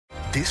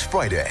This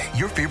Friday,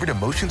 your favorite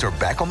emotions are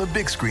back on the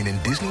big screen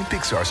in Disney and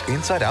Pixar's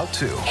Inside Out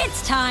 2.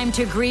 It's time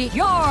to greet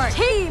your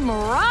Team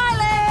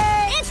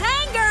Riley. It's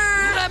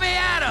anger. Let me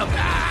at him.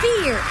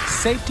 Fear.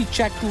 Safety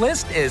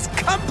checklist is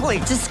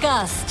complete.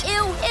 Disgust.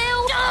 Ew.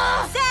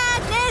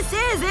 Sadness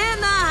is in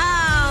the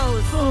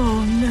house.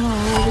 Oh, no.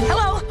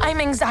 Hello, I'm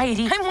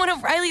anxiety. I'm one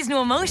of Riley's new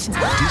emotions.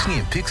 Disney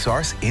and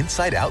Pixar's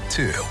Inside Out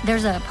 2.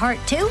 There's a part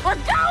 2? We're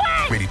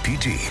going! Rated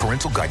PG.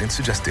 Parental guidance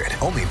suggested.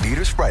 Only in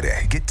theaters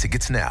Friday. Get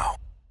tickets now.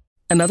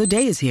 Another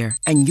day is here,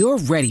 and you're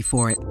ready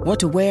for it. What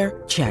to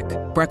wear? Check.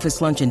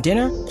 Breakfast, lunch, and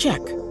dinner? Check.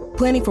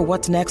 Planning for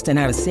what's next and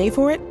how to save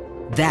for it?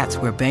 That's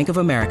where Bank of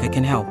America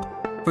can help.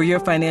 For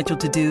your financial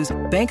to-dos,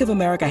 Bank of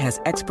America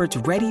has experts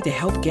ready to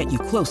help get you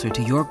closer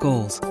to your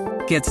goals.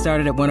 Get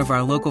started at one of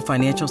our local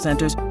financial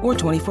centers or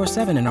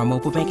 24/7 in our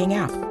mobile banking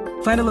app.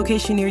 Find a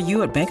location near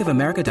you at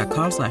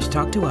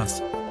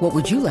bankofamerica.com/talktous. What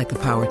would you like the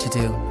power to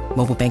do?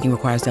 Mobile banking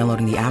requires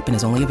downloading the app and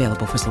is only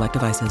available for select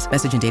devices.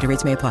 Message and data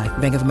rates may apply.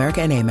 Bank of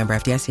America N.A., member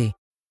FDIC.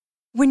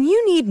 When you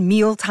need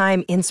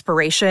mealtime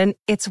inspiration,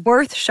 it's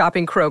worth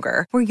shopping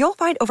Kroger, where you'll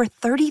find over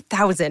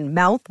 30,000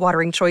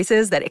 mouth-watering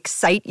choices that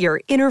excite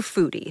your inner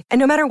foodie. And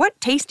no matter what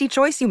tasty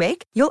choice you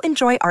make, you'll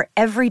enjoy our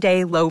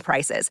everyday low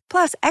prices,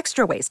 plus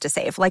extra ways to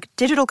save, like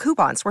digital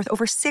coupons worth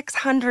over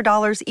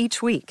 $600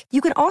 each week. You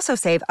can also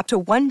save up to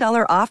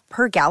 $1 off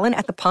per gallon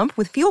at the pump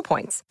with fuel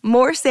points.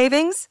 More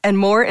savings and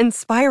more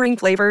inspiring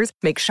flavors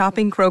make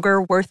shopping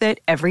Kroger worth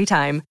it every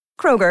time.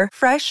 Kroger,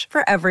 fresh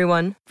for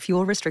everyone.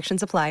 Fuel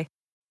restrictions apply.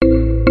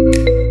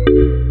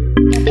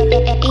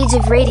 Age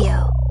of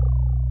Radio.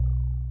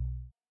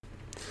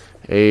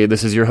 Hey,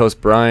 this is your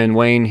host Brian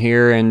Wayne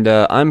here, and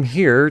I'm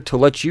here to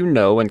let you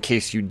know, in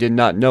case you did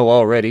not know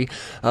already,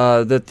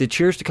 that the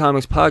Cheers to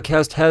Comics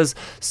podcast has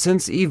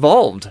since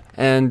evolved.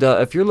 And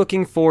if you're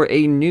looking for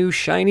a new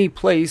shiny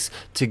place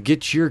to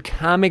get your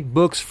comic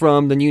books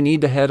from, then you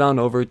need to head on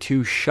over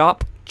to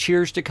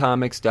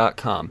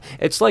shopcheerstocomics.com.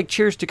 It's like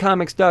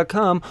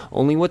cheerstocomics.com,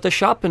 only with the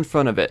shop in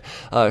front of it.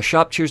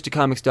 Shop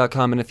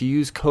cheerstocomics.com, and if you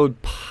use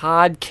code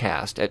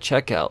PODCAST at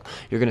checkout,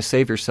 you're going to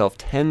save yourself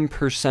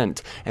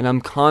 10%. And I'm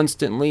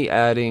constantly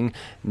adding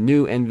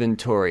new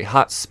inventory,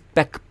 hot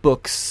spec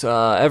books,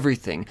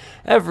 everything,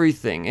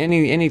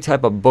 any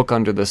type of book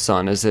under the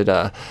sun. As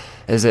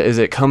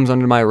it comes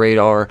under my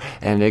radar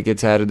and it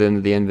gets added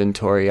into the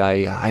inventory,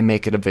 I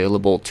make it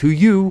available to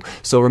you.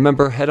 So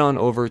remember, head on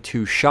over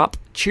to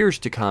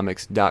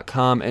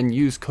shopcheerstocomics.com and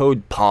use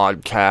code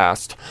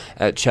PODCAST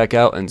at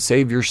checkout and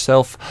save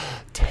yourself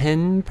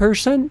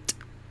 10%.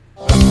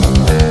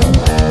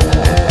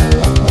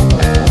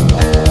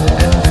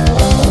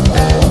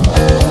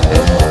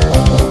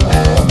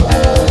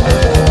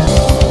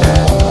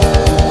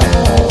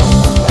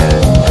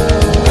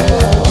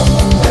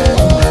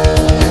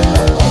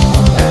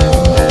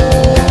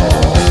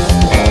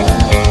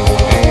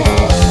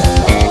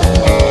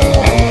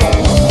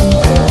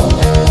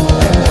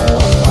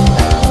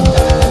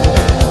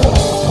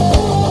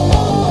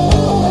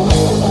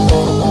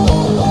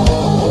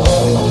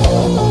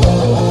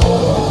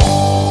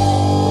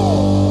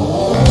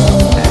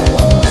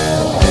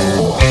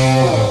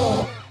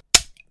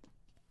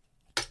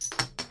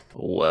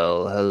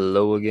 Well,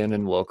 hello again,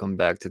 and welcome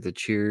back to the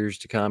Cheers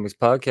to Comics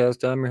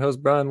podcast. I'm your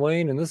host, Brian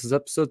Wayne, and this is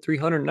episode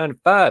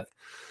 395.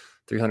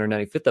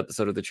 395th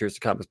episode of the Cheers to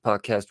Comics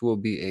podcast will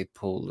be a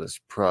pull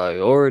list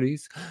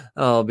priorities.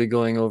 I'll be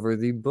going over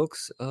the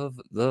books of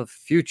the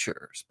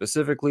future,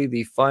 specifically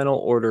the final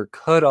order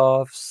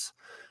cutoffs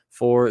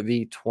for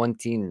the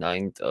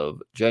 29th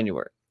of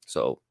January.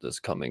 So this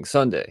coming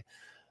Sunday.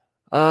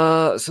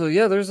 So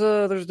yeah, there's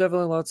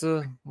definitely lots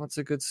of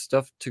good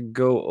stuff to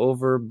go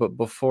over. But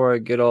before I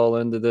get all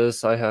into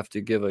this, I have to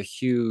give a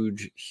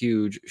huge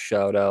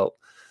shout out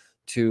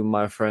to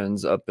my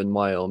friends up in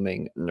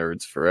Wyoming,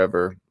 Nerds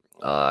Forever.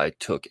 I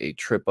took a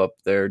trip up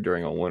there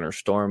during a winter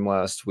storm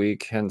last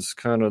week, hence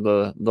kind of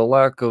the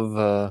lack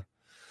of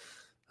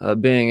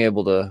being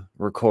able to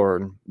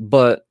record,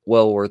 but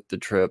well worth the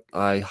trip.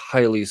 I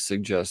highly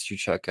suggest you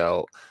check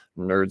out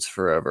Nerds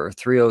Forever,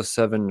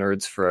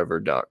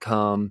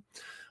 307nerdsforever.com.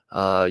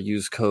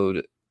 Use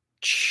code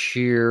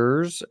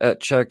CHEERS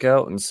at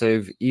checkout and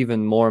save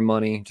even more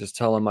money. Just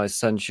tell them I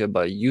sent you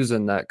by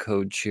using that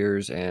code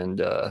CHEERS,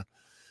 and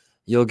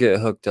you'll get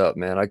hooked up,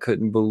 man. I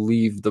couldn't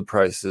believe the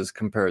prices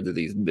compared to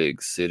these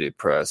big city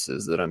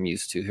prices that I'm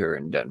used to here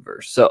in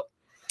Denver. So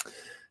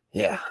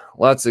yeah,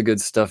 lots of good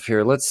stuff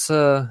here. Let's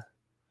dive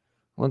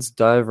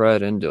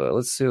right into it.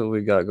 Let's see what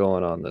we got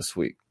going on this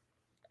week.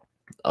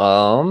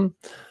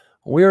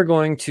 We are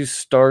going to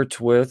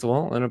start with,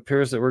 well, it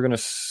appears that we're going to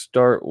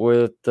start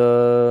with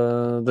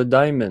the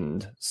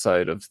Diamond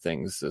side of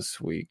things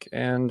this week.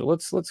 And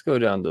let's go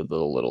down to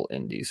the little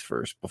indies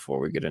first before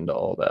we get into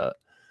all that.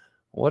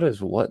 What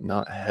is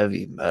Whatnot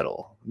Heavy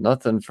Metal?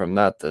 Nothing from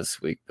that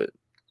this week, but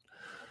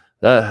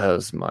that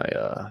has my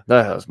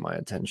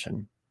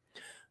attention.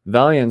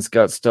 Valiant's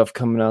got stuff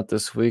coming out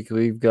this week.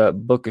 We've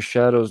got Book of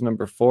Shadows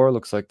 #4.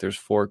 Looks like there's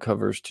 4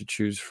 covers to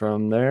choose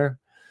from there.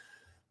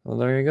 Well,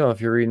 there you go.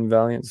 If you're reading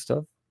Valiant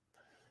stuff.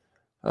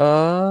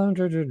 God,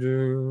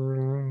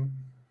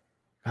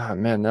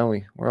 man, now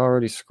we're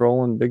already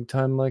scrolling big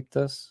time like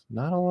this.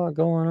 Not a lot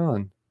going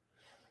on.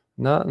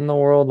 Not in the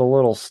world of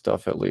little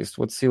stuff, at least.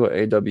 Let's see what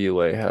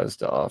AWA has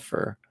to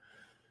offer.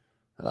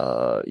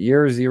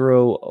 Year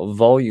 0,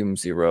 Volume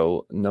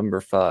 0, number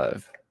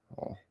 5.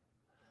 Oh,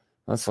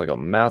 that's like a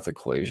math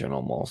equation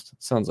almost.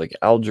 It sounds like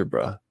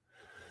algebra.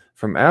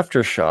 From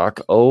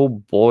Aftershock, oh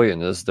boy,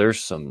 and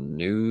there's some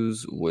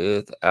news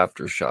with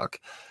Aftershock.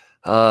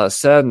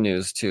 Sad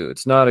news too.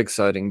 It's not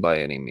exciting by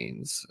any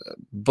means,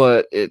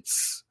 but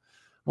there's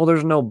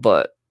no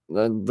but.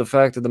 The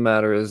fact of the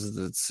matter is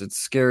it's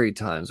scary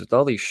times with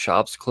all these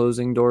shops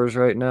closing doors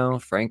right now.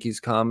 Frankie's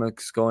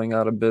Comics going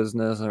out of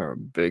business, or a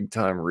big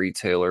time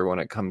retailer when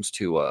it comes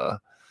to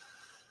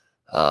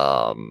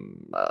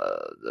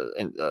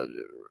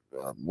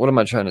what am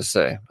I trying to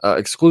say?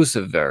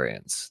 Exclusive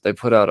variants. They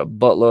put out a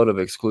buttload of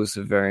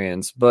exclusive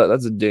variants, but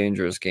that's a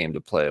dangerous game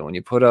to play. When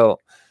you put out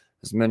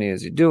as many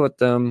as you do with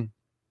them,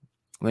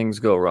 things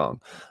go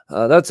wrong.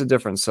 That's a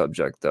different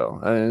subject,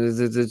 though. I mean,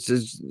 it's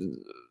just,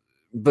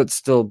 but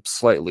still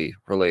slightly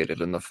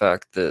related in the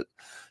fact that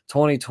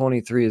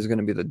 2023 is going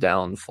to be the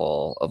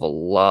downfall of a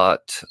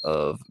lot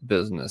of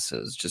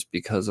businesses just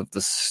because of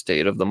the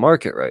state of the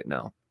market right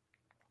now.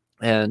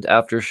 And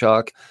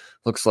Aftershock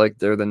looks like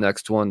they're the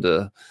next one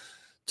to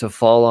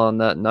fall on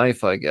that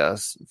knife, I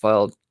guess.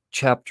 Filed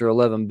Chapter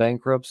 11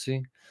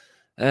 bankruptcy.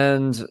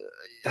 And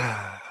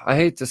I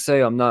hate to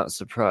say I'm not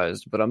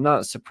surprised, but I'm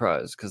not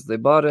surprised because they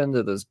bought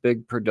into this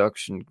big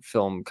production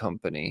film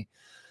company.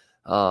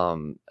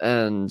 And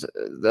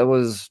that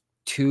was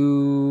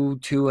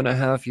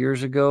 2.5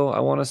 years ago, I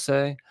want to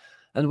say.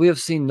 And we have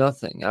seen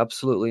nothing,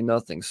 absolutely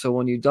nothing. So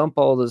when you dump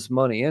all this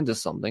money into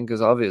something,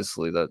 because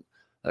obviously that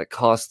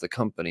costs the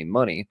company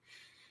money,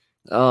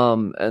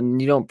 and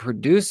you don't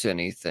produce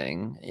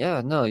anything,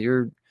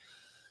 you're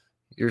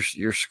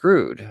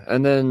screwed.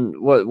 And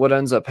then what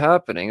ends up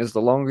happening is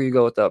the longer you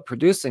go without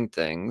producing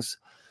things,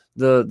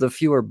 the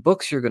fewer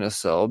books you're going to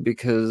sell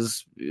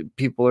because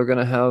people are going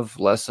to have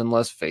less and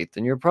less faith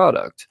in your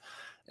product.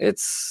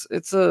 It's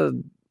a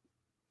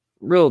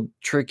real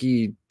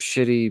tricky,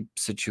 shitty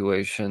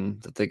situation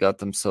that they got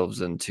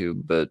themselves into,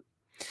 but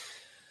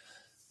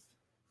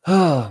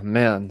oh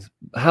man.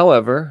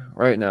 However,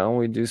 right now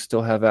we do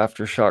still have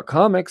Aftershock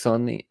Comics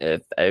on the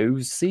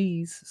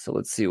FOCs. So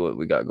let's see what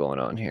we got going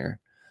on here.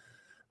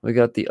 We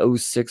got the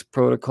 06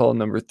 Protocol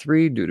number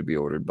 3 due to be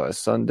ordered by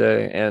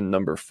Sunday, and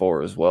number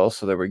 4 as well.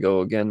 So there we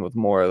go again with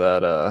more of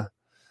that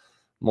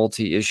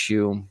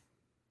multi-issue.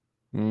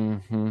 We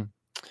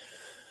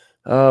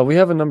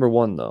have a number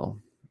 1 though,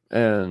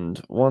 and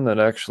one that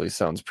actually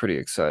sounds pretty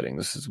exciting.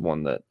 This is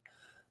one that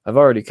I've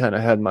already kind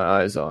of had my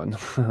eyes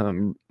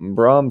on.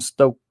 Bram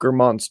Stoker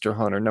Monster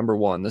Hunter number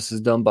 1. This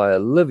is done by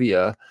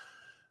Olivia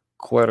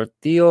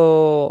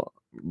Quertillo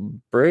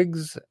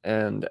Briggs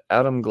and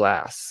Adam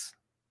Glass.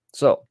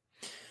 So,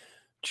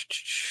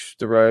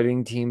 the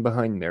writing team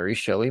behind Mary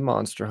Shelley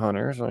Monster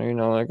Hunter. So, they're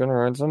going to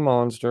write some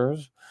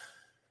monsters.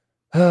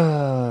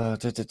 Through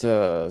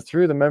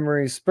the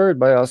memories spurred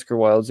by Oscar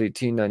Wilde's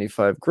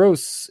 1895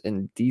 gross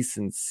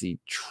indecency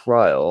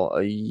trial,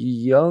 a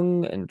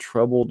young and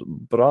troubled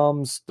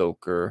Bram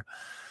Stoker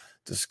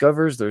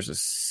discovers there's a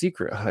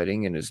secret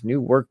hiding in his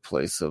new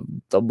workplace of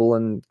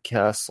Dublin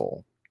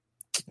Castle.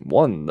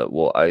 One that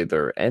will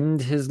either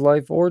end his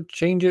life or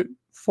change it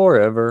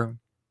forever.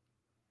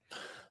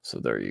 So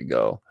there you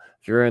go.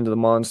 If you're into the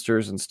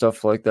monsters and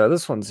stuff like that,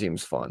 this one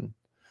seems fun.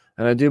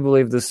 And I do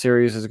believe this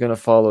series is going to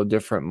follow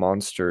different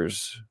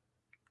monsters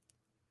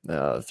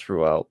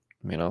throughout.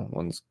 We're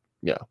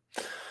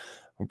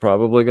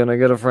probably going to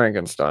get a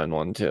Frankenstein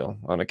one too,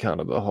 on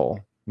account of the whole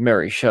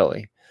Mary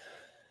Shelley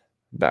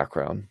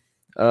background.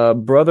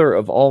 Brother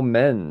of All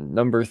Men,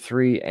 number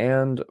 3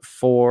 and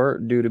 4,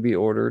 due to be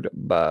ordered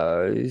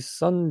by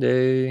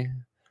Sunday.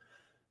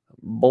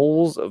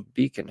 Bowls of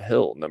Beacon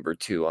Hill, number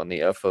 2 on the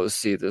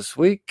FOC this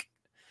week.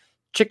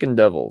 Chicken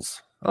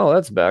Devils. Oh,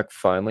 that's back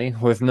finally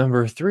with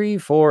number 3,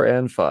 4,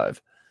 and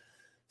 5.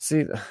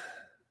 See,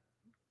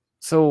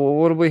 so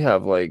what do we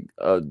have? Like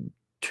a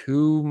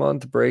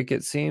 2-month break,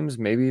 it seems,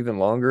 maybe even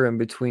longer in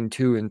between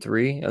 2 and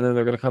 3, and then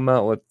they're going to come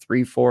out with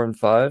 3, 4, and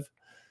 5.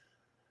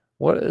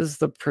 What is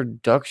the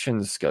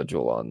production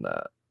schedule on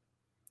that?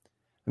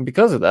 And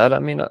because of that,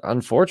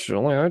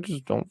 unfortunately, I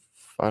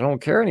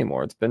don't care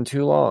anymore. It's been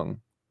too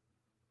long.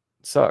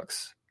 It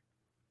sucks.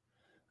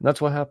 And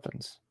that's what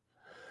happens.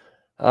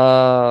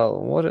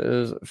 What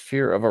is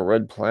Fear of a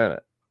Red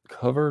Planet?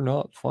 Cover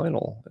not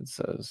final, it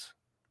says.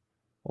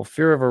 Well,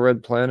 Fear of a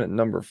Red Planet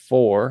number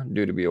 4,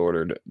 due to be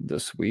ordered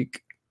this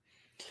week.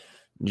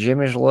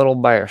 Jimmy's Little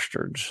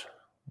Bastards,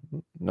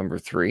 number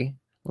 3.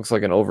 Looks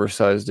like an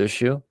oversized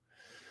issue.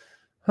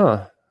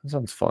 Huh, that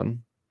sounds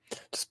fun.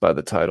 Just by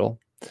the title.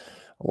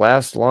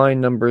 Last Line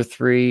number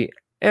 3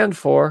 and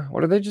 4.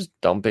 What are they just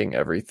dumping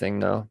everything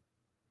now?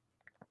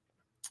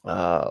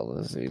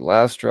 Let's see.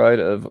 Last Ride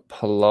of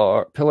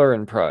Pillar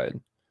and Pride,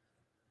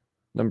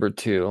 number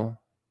 2.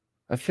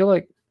 I feel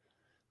like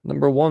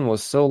number 1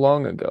 was so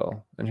long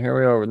ago, and here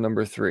we are with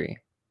number 3.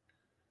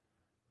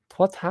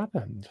 What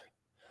happened?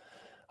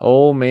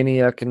 Oh,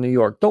 Maniac in New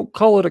York. Don't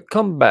call it a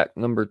comeback.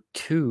 Number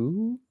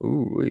 2.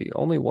 Ooh,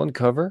 only one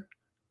cover.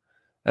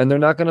 And they're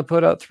not going to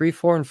put out 3,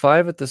 4, and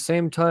 5 at the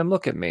same time.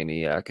 Look at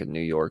Maniac in New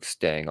York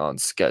staying on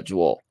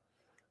schedule.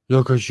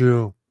 Look at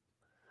you.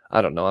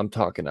 I don't know. I'm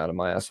talking out of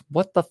my ass.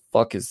 What the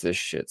fuck is this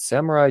shit?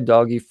 Samurai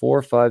Doggy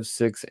 4, 5,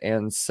 6,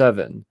 and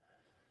 7.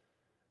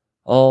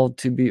 All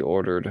to be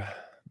ordered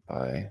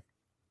by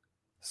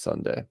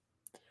Sunday.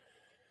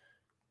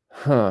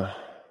 Huh.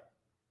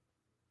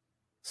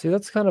 See,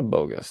 that's kind of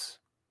bogus.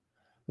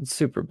 It's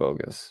super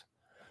bogus.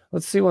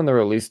 Let's see when the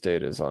release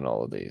date is on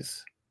all of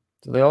these.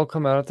 Do they all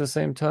come out at the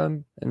same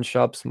time? In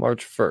shops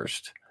March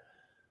 1st.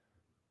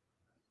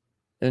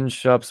 In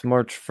shops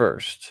March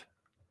 1st.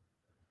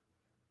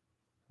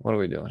 What are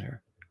we doing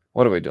here?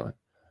 What are we doing?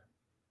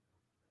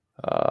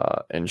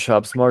 In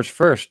shops March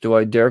 1st. Do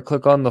I dare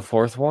click on the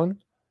 4th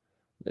one?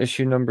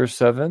 Issue number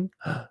 7.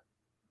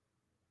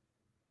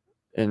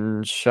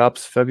 In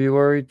shops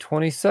February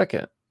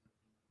 22nd.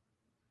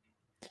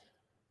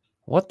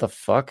 What the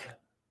fuck?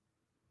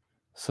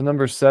 So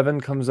number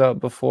 7 comes out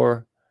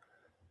before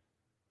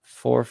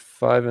 4,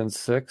 5, and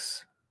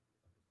 6.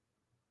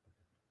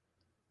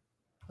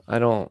 I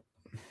don't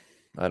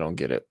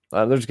get it.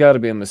 There's got to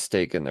be a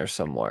mistake in there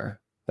somewhere.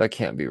 That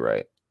can't be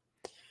right.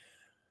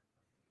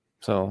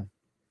 So,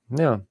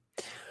 yeah.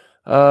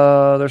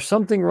 There's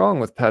something wrong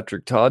with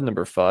Patrick Todd,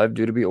 number 5,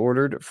 due to be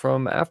ordered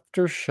from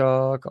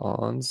Aftershock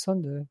on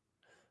Sunday.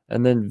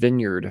 And then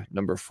Vineyard,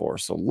 number 4.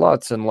 So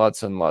lots and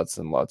lots and lots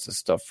and lots of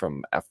stuff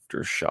from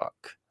Aftershock.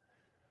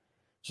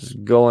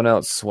 Just going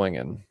out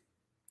swinging.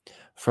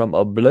 From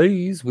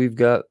Ablaze, we've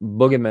got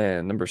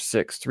Boogeyman, number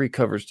 6. 3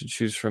 covers to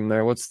choose from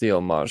there. What's the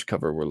homage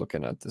cover we're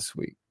looking at this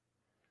week?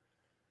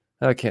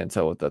 I can't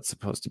tell what that's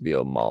supposed to be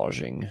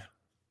homaging.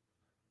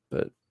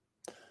 But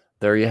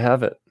there you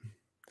have it.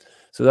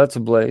 So that's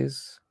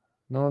Ablaze.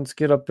 Now let's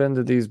get up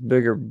into these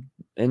bigger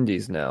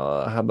indies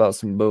now. How about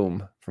some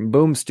Boom? From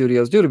Boom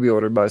Studios, due to be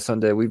ordered by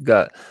Sunday, we've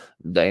got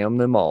Damn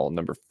Them All,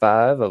 number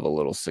 5 of a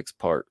little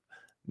 6-part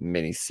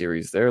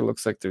mini-series there.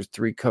 Looks like there's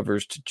 3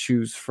 covers to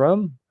choose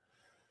from.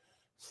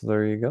 So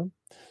there you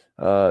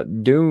go.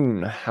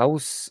 Dune,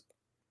 House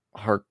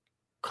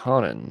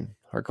Harkonnen.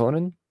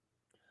 Harkonnen?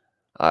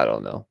 I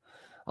don't know.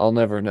 I'll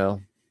never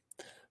know.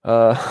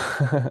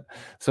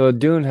 So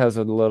Dune has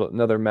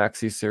another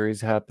maxi series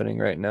happening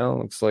right now.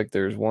 Looks like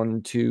there's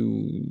 1,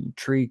 2,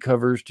 3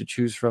 covers to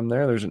choose from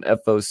there. There's an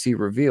FOC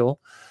reveal.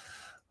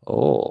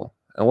 Oh,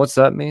 and what's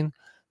that mean?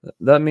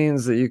 That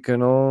means that you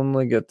can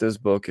only get this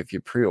book if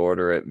you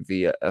pre-order it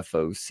via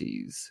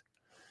FOCs.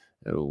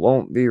 It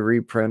won't be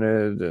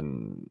reprinted,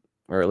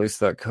 or at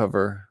least that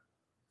cover.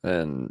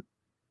 And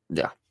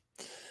yeah.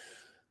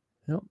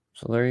 Yep.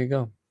 So there you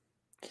go.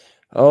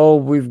 Oh,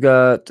 we've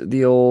got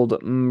the old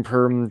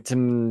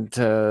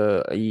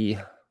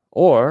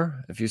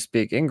or, if you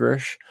speak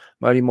English,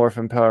 Mighty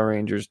Morphin Power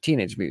Rangers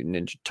Teenage Mutant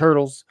Ninja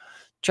Turtles,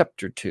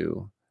 Chapter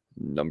 2,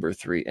 number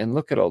 3. And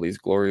look at all these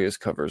glorious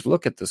covers.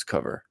 Look at this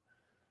cover.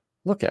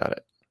 Look at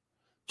it.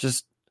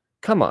 Just,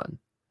 come on.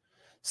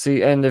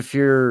 See, and if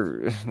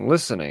you're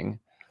listening,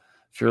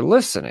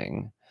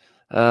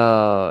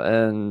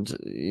 and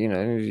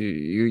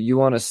you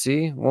want to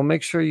see, well,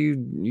 make sure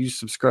you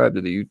subscribe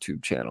to the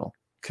YouTube channel,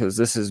 because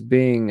this is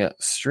being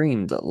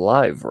streamed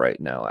live right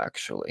now,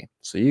 actually.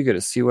 So you get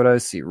to see what I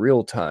see,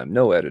 real time,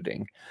 no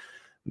editing,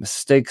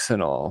 mistakes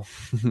and all.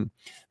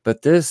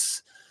 But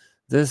this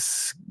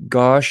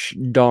gosh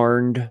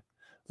darned,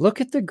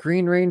 look at the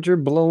Green Ranger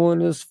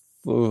blowing his,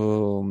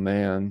 oh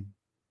man.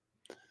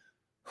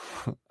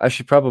 I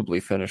should probably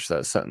finish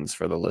that sentence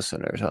for the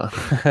listeners, huh?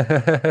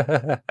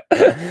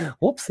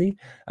 Whoopsie,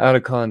 out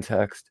of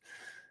context.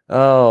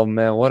 Oh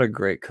man, what a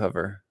great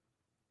cover.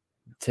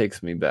 It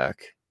takes me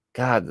back.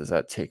 God, does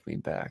that take me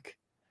back?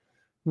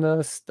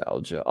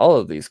 Nostalgia. All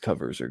of these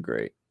covers are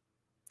great.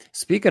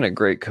 Speaking of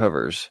great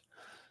covers,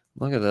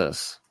 look at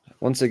this.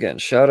 Once again,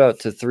 shout out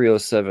to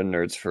 307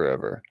 Nerds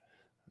Forever.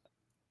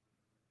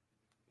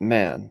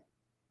 Man,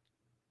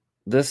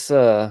 this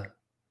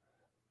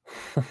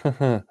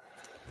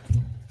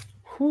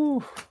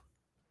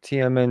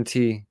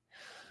TMNT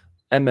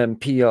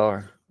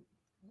MMPR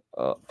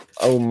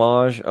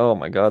homage. Oh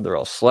my god, they're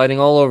all sliding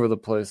all over the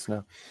place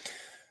now.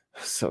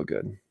 So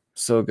good.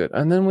 So good.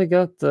 And then we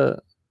got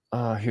the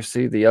here,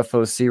 see the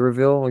FOC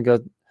reveal. We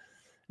got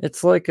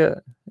it's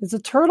a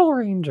Turtle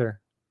Ranger.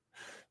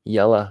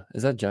 Yella.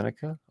 Is that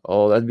Jenica?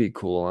 Oh, that'd be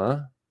cool, huh?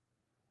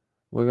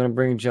 We're gonna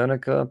bring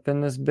Jenica up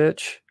in this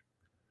bitch.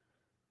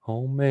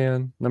 Oh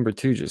man. Number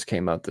 2 just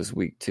came out this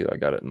week too. I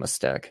got it in my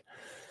stack.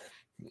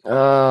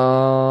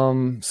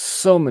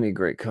 So many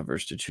great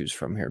covers to choose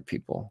from here,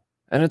 people.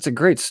 And it's a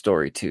great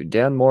story too.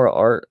 Dan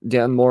Mora,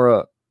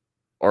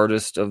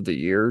 Artist of the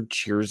Year,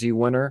 Cheersy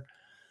winner.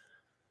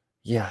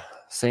 Yeah,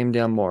 same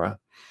Dan Mora.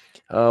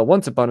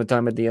 Once Upon a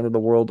Time at the End of the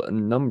World,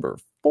 number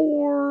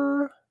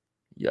 4.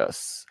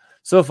 Yes.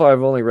 So far,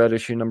 I've only read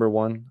issue number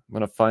 1. I'm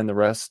going to find the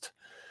rest.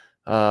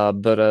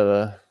 But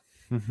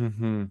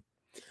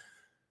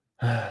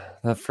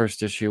That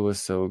first issue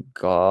was so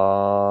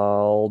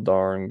gall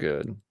darn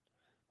good.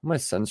 Why am I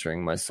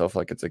censoring myself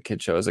like it's a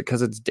kid show? Is it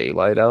because it's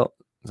daylight out?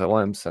 Is that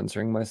why I'm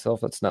censoring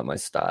myself? That's not my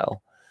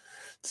style.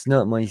 It's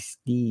not my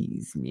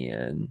steez,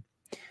 man.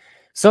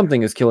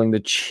 Something is Killing the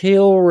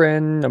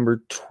Children,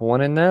 number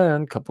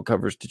 29. Couple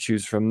covers to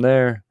choose from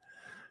there.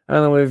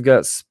 And then we've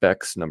got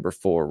Specs, number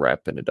 4,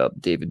 wrapping it up.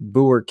 David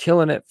Booher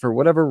killing it. For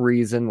whatever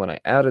reason, when I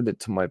added it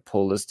to my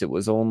pull list, it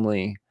was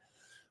only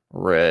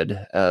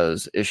read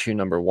as issue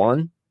number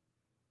 1.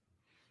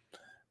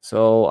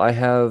 So I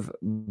have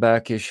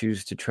back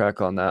issues to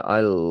track on that.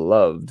 I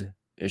loved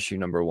issue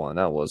number 1.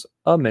 That was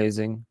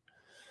amazing.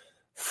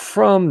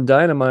 From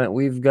Dynamite,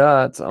 we've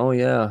got,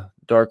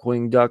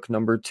 Darkwing Duck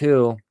number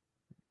 2.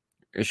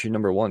 Issue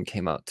number 1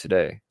 came out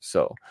today.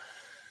 So,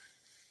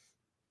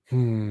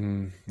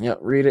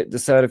 read it.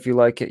 Decide if you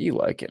like it. You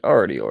like it.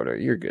 Already order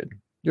it. You're good.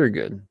 You're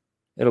good.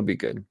 It'll be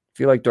good.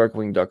 If you like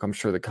Darkwing Duck, I'm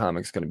sure the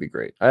comic's going to be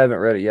great. I haven't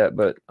read it yet,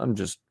 but I'm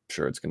just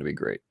sure it's going to be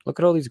great. Look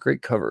at all these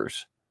great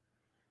covers.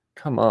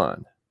 Come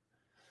on.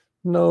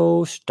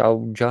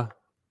 Nostalgia.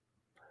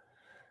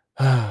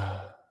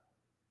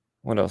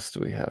 What else do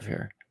we have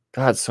here?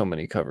 God, so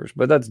many covers,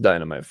 but that's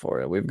Dynamite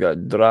for you. We've got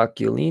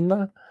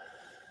Draculina.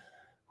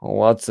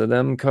 Lots of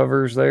them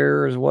covers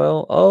there as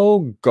well.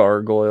 Oh,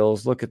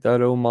 Gargoyles. Look at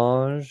that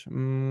homage.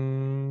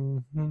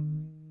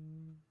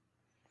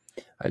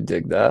 I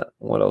dig that.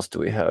 What else do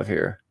we have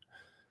here?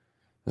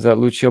 Is that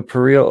Lucio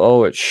Perillo?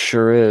 Oh, it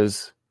sure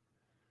is.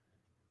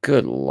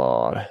 Good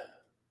Lord.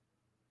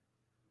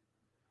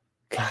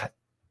 God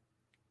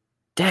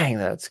dang,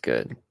 that's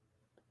good.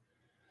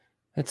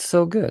 It's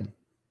so good.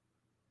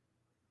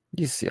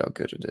 You see how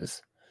good it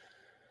is.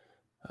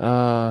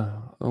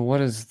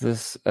 What is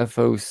this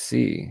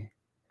FOC?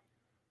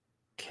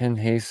 Ken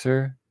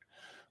Haser?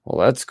 Well,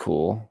 that's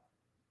cool.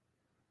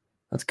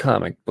 That's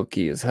comic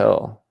booky as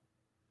hell.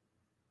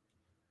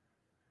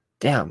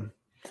 Damn.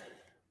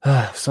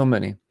 So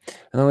many. And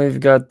then we've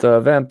got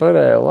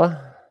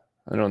Vampirella.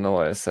 I don't know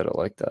why I said it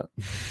like that.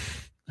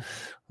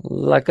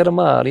 Like a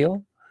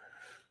Mario.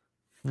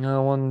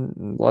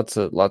 Lots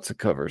of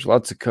covers.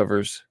 Lots of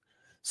covers.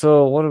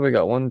 So what do we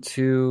got? 1,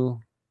 2,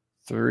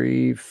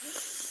 3,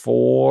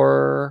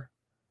 4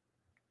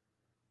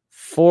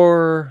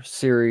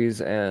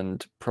 series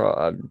and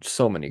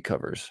so many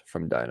covers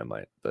from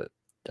Dynamite, but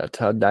that's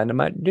how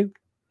Dynamite do.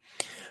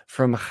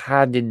 From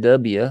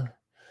HDW,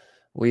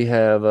 we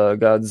have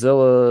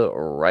Godzilla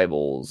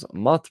Rivals,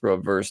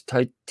 Mothra vs.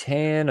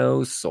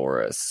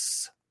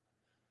 Titanosaurus.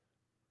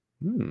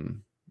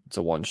 It's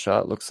a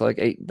one-shot. Looks like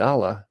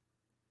 $8.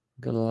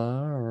 Good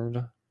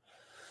Lord.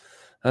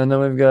 And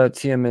then we've got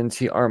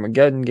TMNT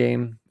Armageddon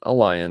Game,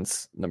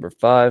 Alliance, number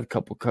 5.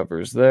 Couple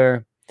covers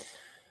there.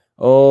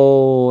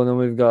 Oh, and then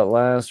we've got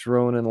Last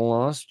Ronin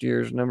Lost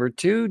Years, number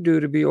 2,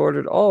 due to be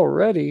ordered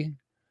already.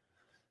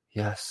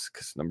 Yes,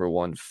 because number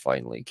 1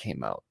 finally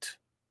came out.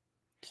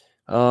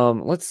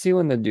 Let's see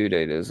when the due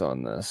date is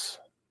on this.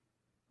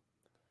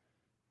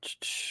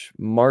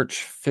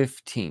 March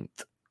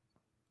 15th.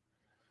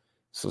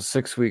 So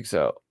 6 weeks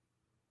out.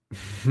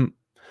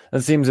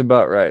 That seems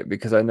about right,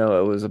 because I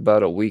know it was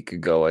about a week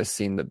ago I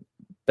seen that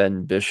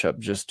Ben Bishop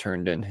just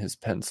turned in his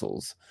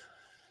pencils.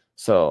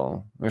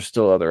 So there's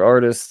still other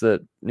artists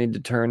that need to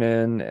turn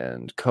in,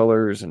 and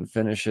colors and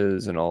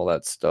finishes and all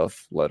that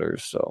stuff,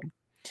 letters. So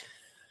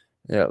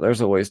yeah,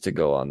 there's a ways to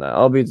go on that.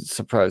 I'll be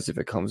surprised if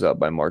it comes out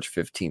by March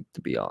 15th,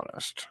 to be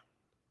honest.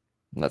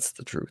 And that's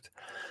the truth.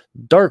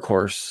 Dark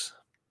Horse.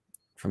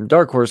 From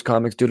Dark Horse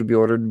Comics, due to be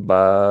ordered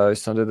by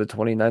Sunday the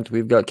 29th,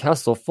 we've got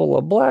Castle Full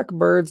of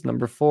Blackbirds,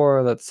 number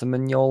 4. That's some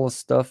Mignola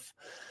stuff.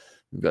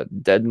 We've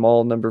got Dead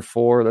Mall, number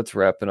 4. That's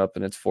wrapping up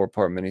in its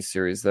 4-part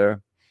miniseries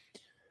there.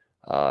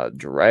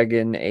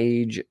 Dragon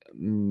Age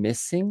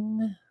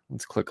Missing.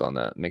 Let's click on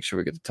that. Make sure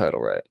we get the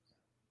title right.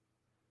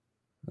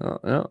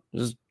 No,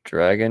 just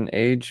Dragon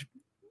Age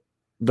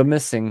The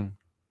Missing.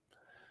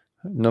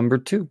 Number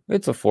 2.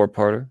 It's a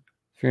 4-parter.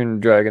 If you're in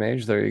Dragon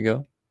Age, there you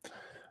go.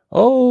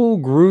 Oh,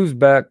 Gru's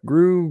back.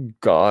 Gru,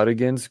 God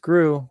Against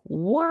Gru.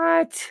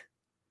 What?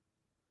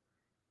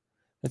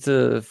 It's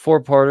a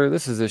 4-parter.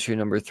 This is issue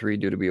number 3,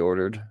 due to be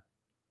ordered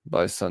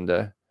by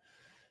Sunday.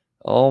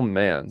 Oh,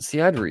 man.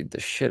 See, I'd read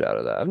the shit out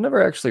of that. I've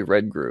never actually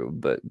read Gru,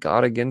 but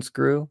God Against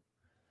Gru,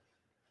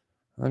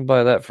 I'd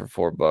buy that for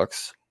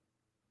 $4.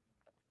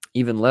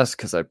 Even less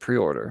because I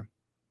pre-order.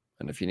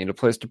 And if you need a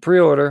place to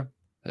pre-order,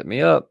 hit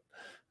me up.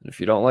 And if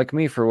you don't like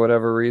me for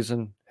whatever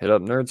reason, hit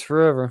up Nerds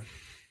Forever.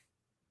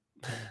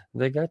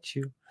 They got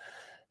you.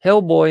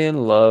 Hellboy in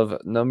Love,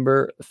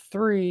 number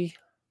 3.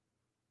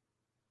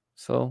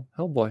 So,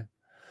 Hellboy.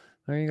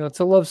 There you go. It's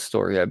a love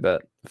story, I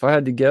bet. If I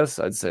had to guess,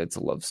 I'd say it's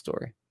a love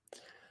story.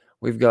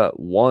 We've got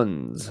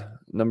Ones,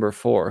 number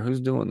 4. Who's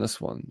doing this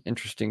one?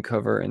 Interesting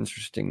cover,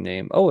 interesting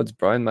name. Oh, it's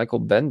Brian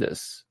Michael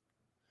Bendis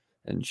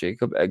and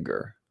Jacob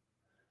Edgar.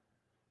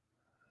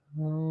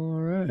 All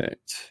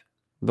right.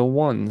 The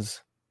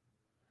Ones.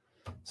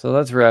 So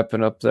that's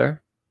wrapping up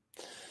there.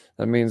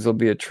 That means there'll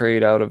be a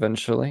trade out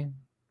eventually.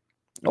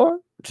 Or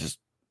just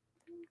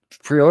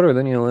pre-order,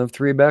 then you only have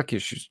 3 back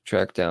issues to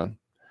track down.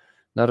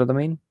 Not what I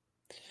mean?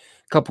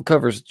 Couple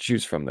covers to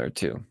choose from there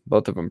too.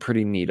 Both of them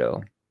pretty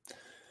neato.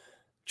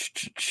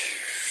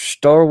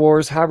 Star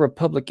Wars High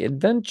Republic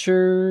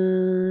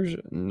Adventures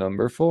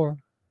number 4.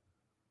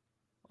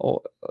 Oh,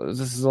 this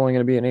is only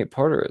going to be an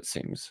 8-parter, it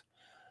seems.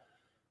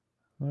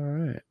 All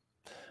right.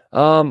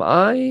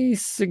 I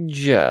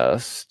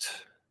suggest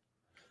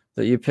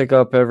that you pick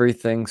up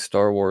everything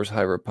Star Wars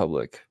High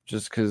Republic,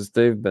 just because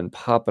they've been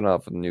popping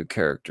off with new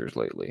characters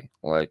lately,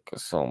 like a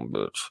son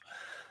bitch.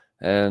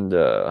 And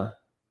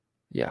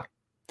yeah.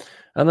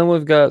 And then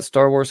we've got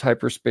Star Wars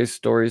Hyperspace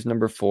Stories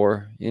number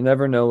 4. You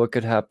never know what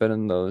could happen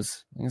in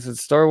those. Like I said,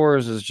 Star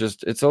Wars is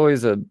just, it's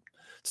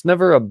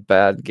never a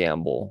bad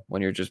gamble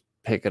when you're just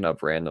picking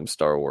up random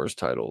Star Wars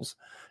titles.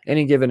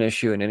 Any given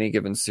issue in any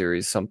given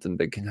series, something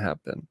big can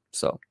happen.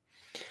 So,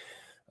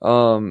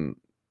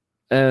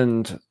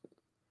 and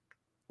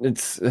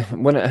it's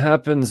when it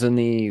happens in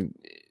the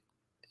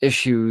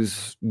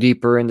issues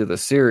deeper into the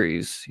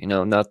series,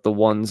 not the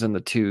 1s and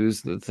the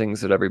 2s, the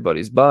things that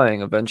everybody's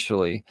buying,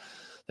 eventually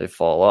they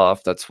fall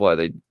off. That's why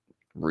they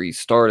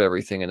restart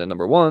everything into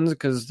number 1s,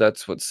 because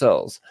that's what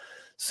sells.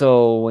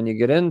 So when you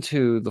get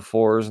into the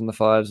 4s and the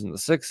 5s and the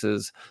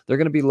 6s, they're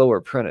going to be lower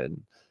printed.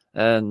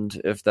 And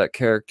if that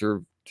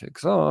character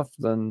takes off,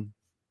 then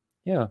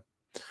yeah.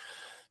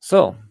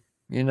 So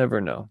you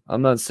never know.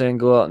 I'm not saying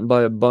go out and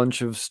buy a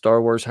bunch of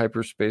Star Wars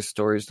Hyperspace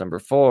Stories number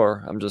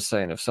 4. I'm just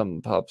saying if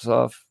something pops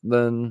off,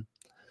 then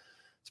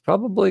it's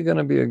probably going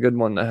to be a good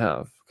one to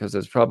have, because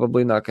it's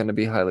probably not going to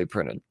be highly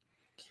printed.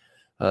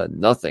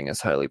 Nothing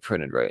is highly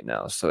printed right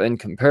now. So in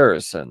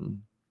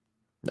comparison,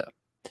 no.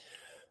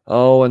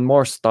 Oh, and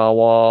more Star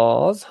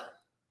Wars.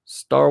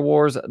 Star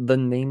Wars The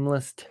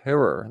Nameless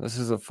Terror. This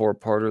is a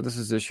 4-parter. This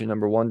is issue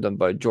number 1, done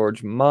by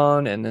George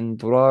Mann and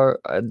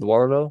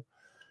Eduardo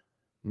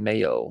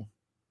Mayo.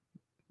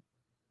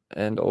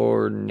 And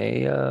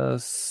Ornea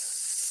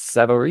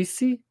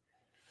Savarese?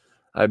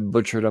 I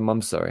butchered them,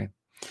 I'm sorry.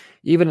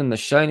 Even in the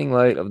shining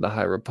light of the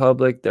High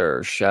Republic, there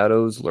are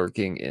shadows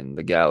lurking in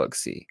the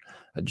galaxy.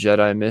 A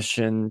Jedi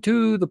mission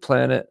to the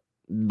planet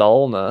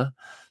Dalna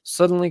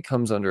suddenly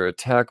comes under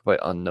attack by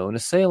unknown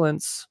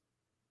assailants.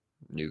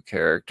 New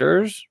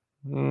characters,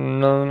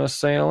 known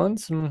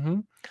assailants.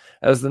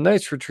 As the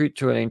knights retreat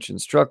to an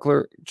ancient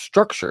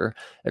structure,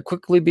 it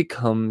quickly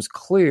becomes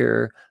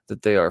clear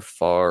that they are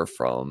far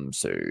from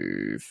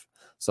safe.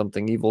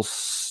 Something evil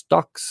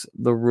stalks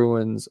the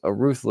ruins, a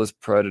ruthless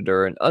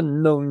predator, an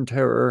unknown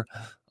terror,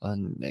 a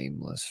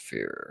nameless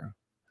fear.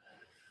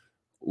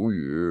 Oh,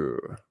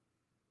 yeah.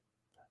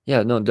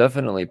 Yeah, no,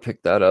 definitely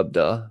pick that up,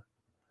 duh.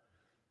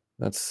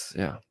 That's,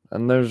 yeah.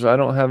 And I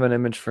don't have an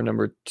image for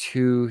number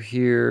 2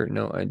 here.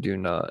 No, I do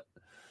not.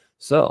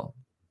 So,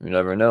 you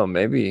never know.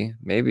 Maybe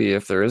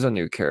if there is a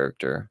new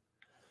character,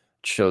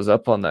 it shows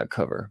up on that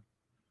cover.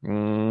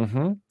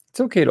 It's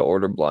okay to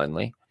order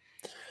blindly.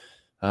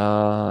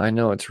 I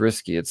know it's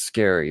risky, it's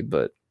scary,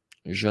 but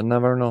you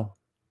never know.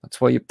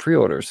 That's why you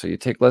pre-order, so you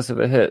take less of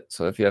a hit.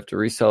 So if you have to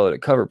resell it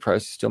at cover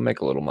price, you still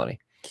make a little money.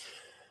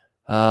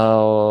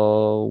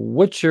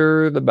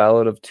 Witcher, The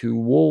Ballad of Two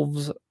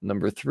Wolves,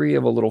 number 3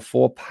 of a little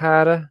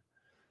 4-parter.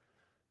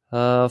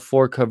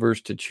 4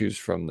 covers to choose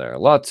from there.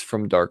 Lots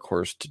from Dark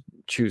Horse to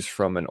choose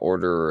from and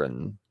order,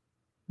 and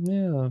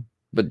yeah,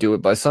 but do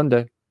it by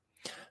Sunday,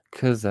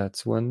 because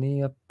that's when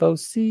the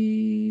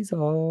FOCs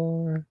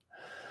are.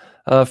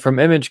 From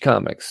Image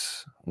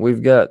Comics,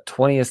 we've got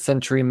 20th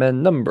Century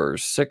Men number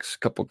 6,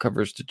 couple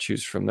covers to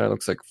choose from there.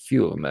 Looks like a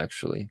few of them,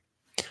 actually.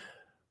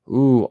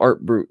 Ooh,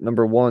 Art Brute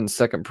number 1,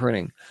 second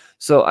printing.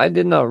 So I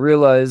did not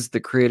realize the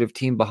creative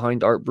team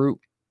behind Art Brute.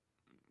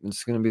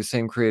 It's going to be the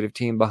same creative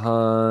team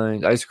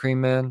behind Ice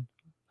Cream Man,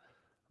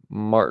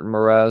 Martin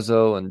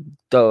Morazzo, and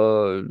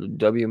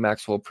W.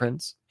 Maxwell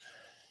Prince.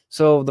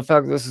 So the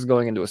fact that this is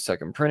going into a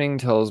second printing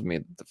tells me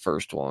that the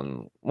first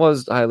one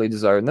was highly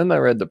desired. And then I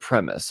read the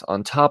premise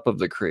on top of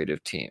the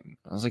creative team.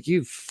 I was like,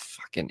 you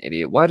fucking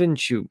idiot. Why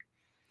didn't you?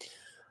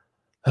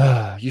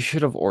 You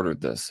should have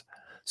ordered this.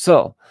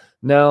 So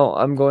now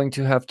I'm going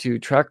to have to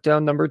track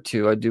down number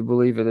 2. I do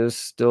believe it is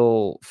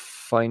still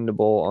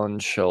findable on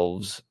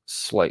shelves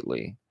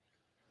slightly.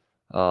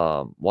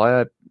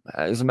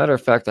 As a matter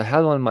of fact, I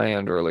had one in my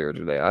hand earlier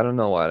today. I don't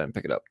know why I didn't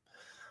pick it up.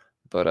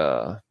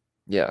 But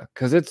yeah,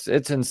 because it's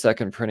in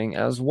second printing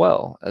as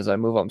well as I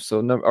move on.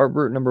 So Art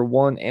Brute number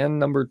 1 and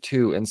number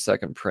 2 in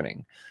second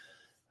printing.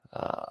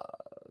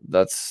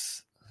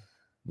 That's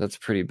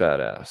pretty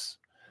badass.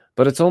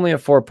 But it's only a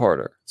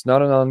 4-parter. It's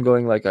not an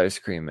ongoing like Ice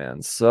Cream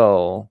Man.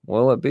 So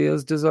will it be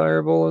as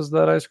desirable as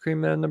that Ice Cream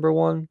Man number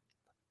 1?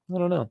 I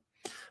don't know.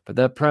 But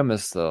that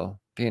premise, though,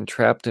 being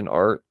trapped in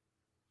art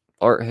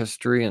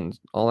history, and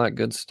all that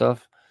good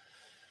stuff,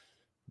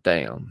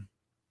 damn.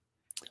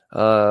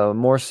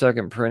 More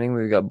second printing.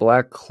 We've got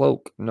Black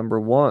Cloak number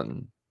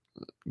 1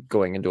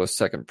 going into a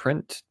second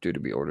print, due to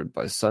be ordered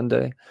by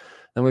Sunday.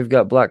 Then we've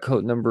got Black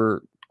Cloak,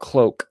 number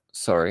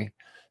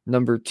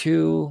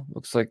 2.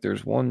 Looks like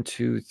there's 1,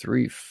 2,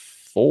 3,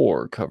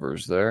 4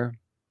 covers there.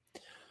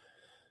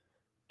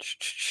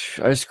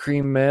 Ice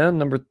Cream Man,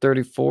 number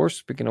 34.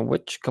 Speaking of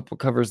which, a couple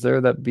covers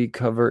there. That B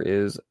cover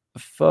is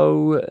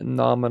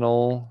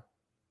phenomenal.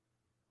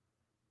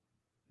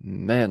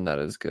 Man, that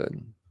is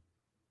good.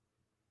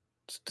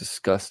 It's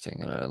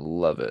disgusting, and I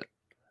love it.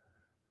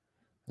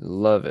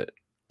 Love it.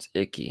 It's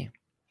icky.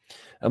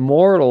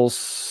 Immortal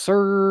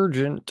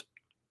Sergeant,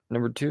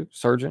 number 2.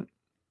 Sergeant,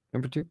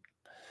 number 2.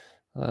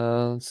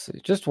 Let's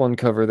see. Just one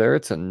cover there.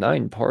 It's a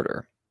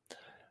 9-parter.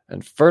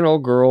 Infernal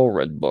Girl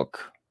Red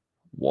Book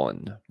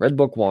 1. Red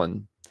Book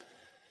 1.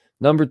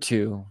 Number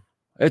 2.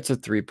 It's a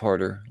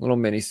 3-parter. Little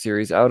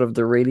mini-series out of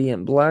the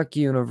Radiant Black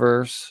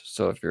universe.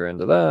 So if you're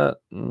into that.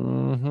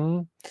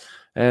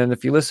 And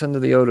if you listen to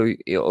the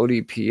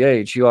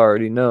ODPH, you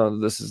already know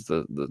this is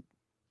the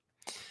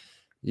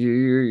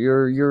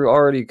you're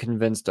already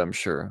convinced, I'm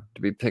sure,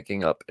 to be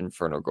picking up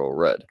Infernal Girl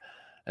Red.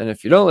 And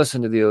if you don't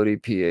listen to the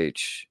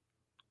ODPH,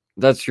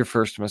 that's your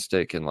first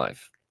mistake in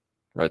life.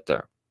 Right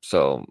there.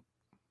 So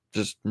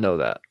just know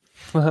that.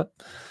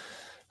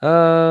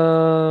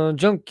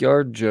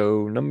 Junkyard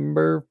Joe,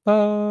 number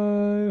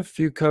 5.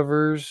 Few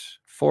covers.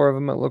 4 of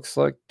them, it looks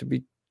like, to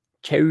be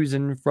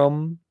chosen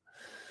from.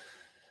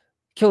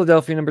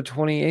 Philadelphia, number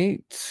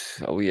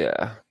 28. Oh,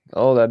 yeah.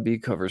 Oh, that B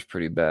cover's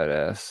pretty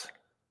badass.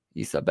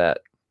 Isabet.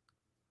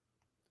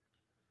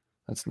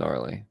 That's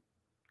gnarly.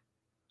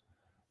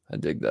 I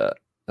dig that.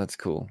 That's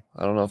cool.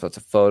 I don't know if that's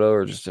a photo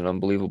or just an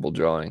unbelievable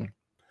drawing,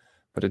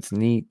 but it's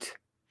neat.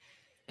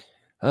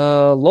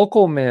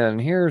 Local Man,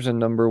 here's a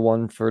number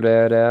 1 for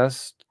that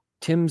ass.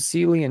 Tim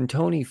Seeley and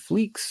Tony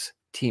Fleeks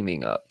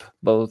teaming up,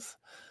 both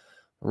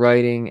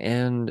writing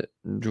and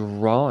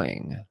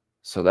drawing.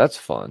 So that's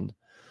fun.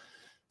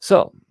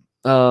 So,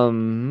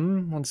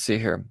 let's see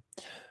here.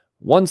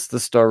 Once the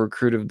star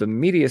recruit of the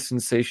media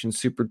sensation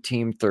Super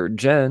Team 3rd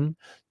Gen,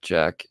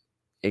 Jack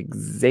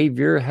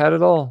Xavier had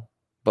it all.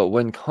 But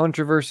when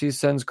controversy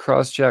sends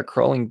Crossjack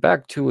crawling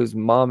back to his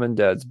mom and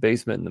dad's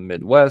basement in the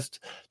Midwest,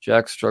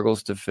 Jack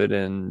struggles to fit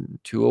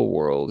into a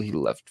world he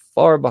left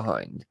far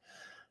behind.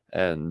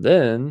 And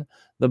then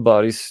the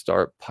bodies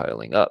start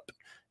piling up.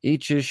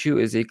 Each issue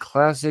is a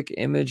classic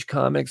Image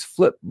Comics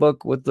flip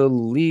book with the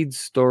lead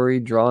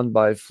story drawn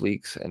by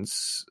Fleeks and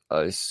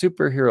a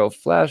superhero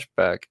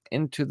flashback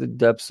into the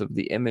depths of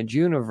the Image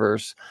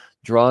universe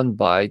drawn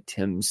by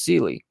Tim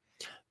Seeley.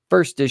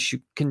 First issue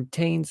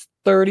contains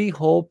 30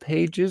 whole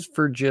pages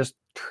for just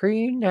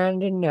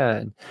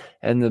 $3.99,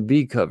 and the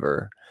B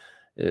cover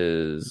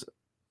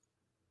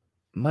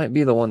might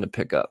be the one to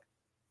pick up,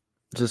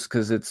 just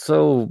because it's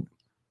so,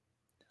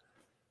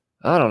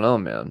 I don't know,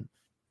 man,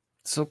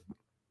 so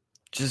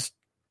just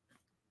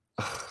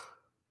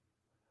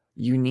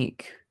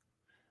unique,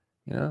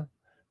 you know.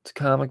 It's a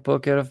comic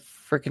book at a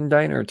freaking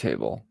diner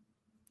table.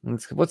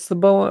 What's the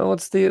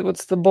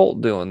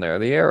bolt doing there?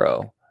 The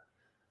arrow.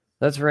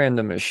 That's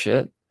random as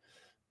shit.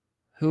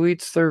 Who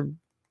eats their...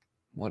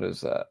 What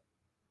is that?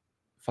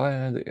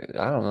 I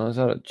don't know. Is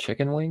that a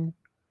chicken wing?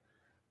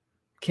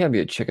 Can't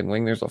be a chicken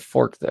wing. There's a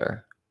fork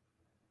there.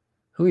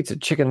 Who eats a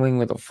chicken wing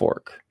with a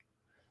fork?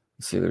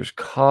 Let's see. There's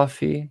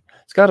coffee.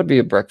 It's got to be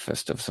a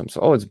breakfast of some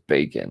sort. Oh, it's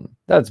bacon.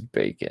 That's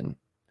bacon.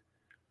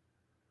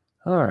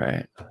 All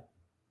right.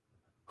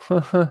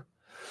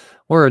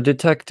 We're a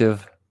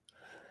detective.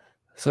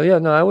 So yeah,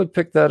 no, I would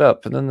pick that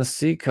up. And then the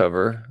C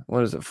cover,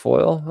 what is it,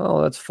 foil?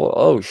 Oh, that's foil.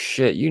 Oh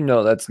shit, you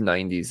know that's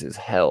 90s as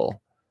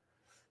hell.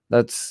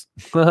 That's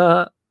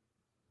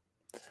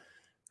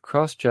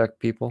Crossjack,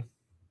 people.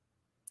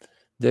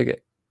 Dig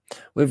it.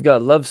 We've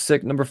got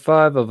Lovesick, number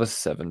 5 of a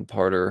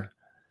 7-parter.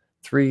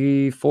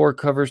 4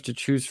 covers to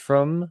choose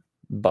from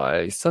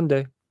by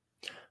Sunday.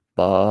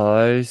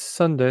 By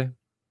Sunday.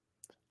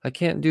 I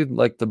can't do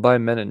like the by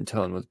Menon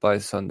tone with by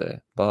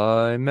Sunday.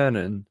 By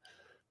Menon.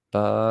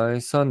 By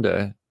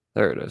Sunday.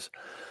 There it is.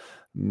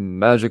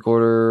 Magic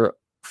Order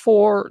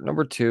 4,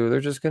 number 2. They're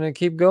just going to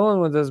keep going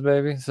with this,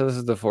 baby. So this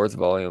is the 4th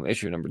volume,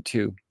 issue number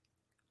 2.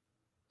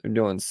 They're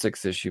doing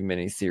 6-issue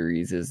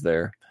miniseries is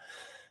there.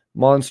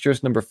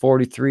 Monstrous, number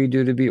 43,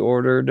 due to be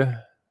ordered.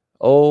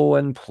 Oh,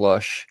 and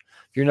Plush.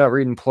 If you're not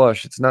reading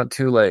Plush, it's not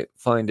too late.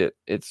 Find it.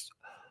 It's...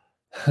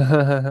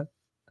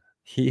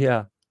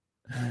 yeah.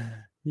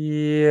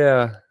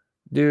 Yeah.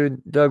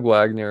 Dude, Doug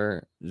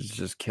Wagner is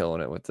just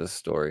killing it with this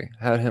story.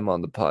 Had him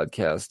on the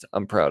podcast.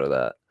 I'm proud of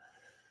that.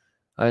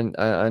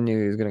 I knew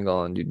he was going to go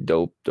on and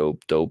do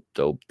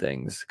dope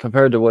things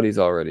compared to what he's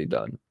already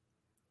done.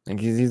 And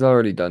he's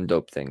already done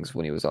dope things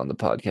when he was on the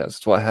podcast.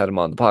 That's why I had him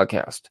on the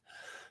podcast.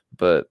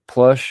 But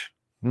Plush,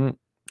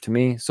 to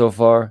me, so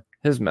far,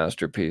 his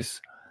masterpiece.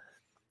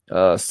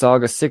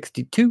 Saga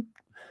 62,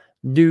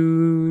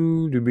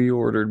 due to be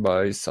ordered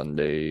by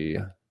Sunday.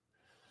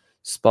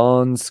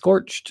 Spawn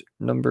Scorched,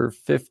 number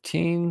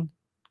 15.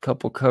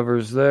 Couple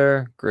covers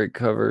there. Great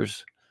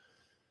covers.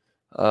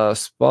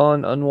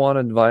 Spawn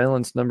Unwanted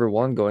Violence, number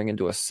 1, going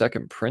into a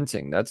second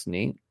printing. That's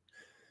neat.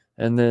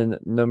 And then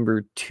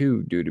number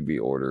 2, due to be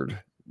ordered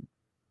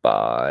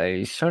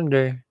by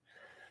Sunday.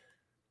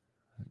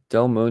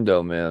 Del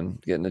Mundo, man.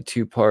 Getting a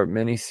 2-part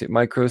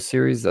micro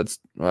series. That's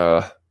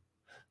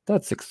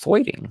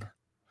exciting.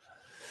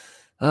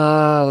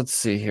 Let's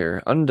see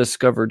here.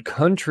 Undiscovered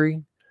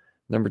Country,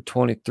 number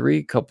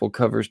 23. Couple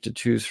covers to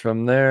choose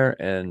from there.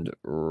 And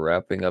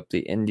wrapping up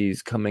the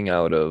indies coming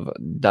out of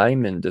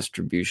Diamond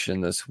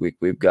Distribution this week,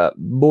 we've got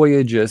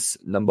Voyages,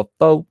 number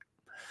 4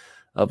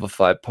 of a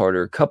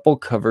 5-parter. Couple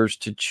covers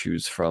to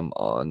choose from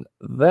on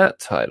that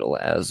title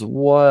as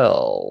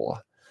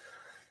well.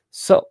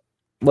 So,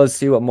 let's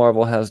see what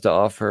Marvel has to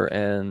offer.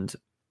 And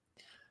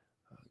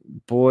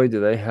boy,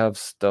 do they have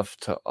stuff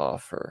to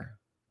offer.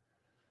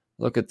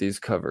 Look at these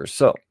covers.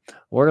 So,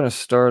 we're going to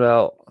start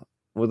out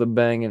with a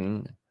bang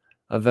in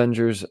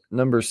Avengers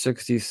number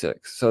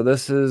 66. So,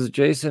 this is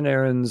Jason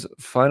Aaron's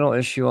final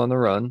issue on the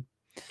run.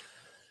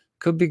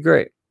 Could be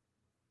great.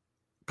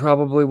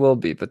 Probably will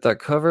be. But that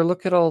cover,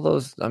 look at all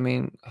those. I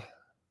mean,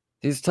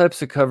 these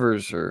types of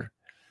covers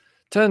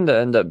tend to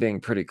end up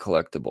being pretty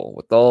collectible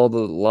with all the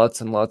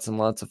lots and lots and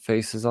lots of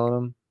faces on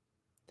them.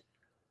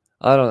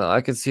 I don't know.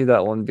 I could see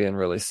that one being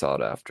really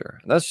sought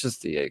after. That's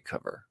just the A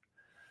cover.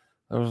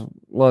 There's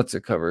lots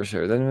of covers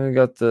here. Then we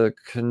got the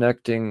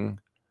connecting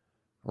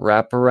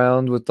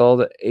wraparound with all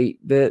the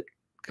 8-bit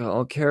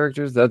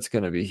characters. That's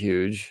going to be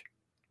huge.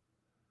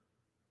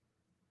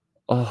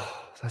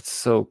 Oh, that's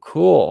so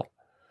cool.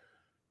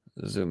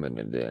 Zooming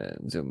it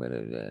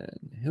in.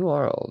 Who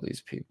are all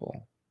these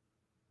people?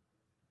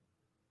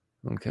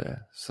 Okay,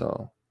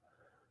 so.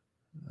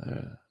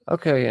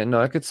 Okay, yeah, no,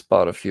 I could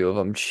spot a few of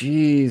them.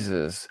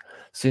 Jesus.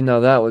 See,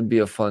 now that would be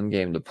a fun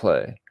game to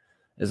play.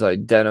 Is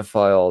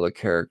identify all the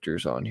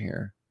characters on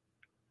here.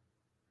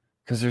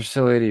 Because they're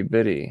so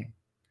itty-bitty.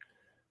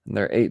 And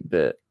they're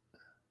 8-bit.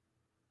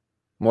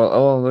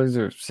 Well, those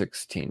are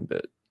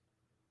 16-bit.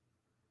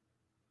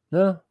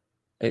 No,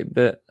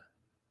 8-bit.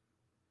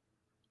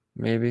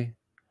 Maybe.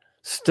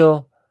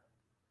 Still.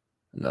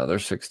 No, they're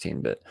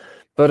 16-bit.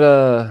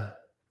 But,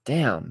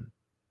 damn.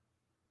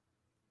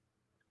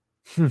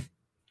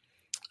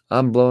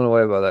 I'm blown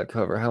away by that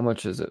cover. How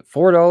much is it?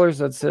 $4?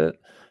 That's it.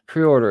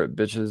 Pre-order it,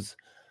 bitches.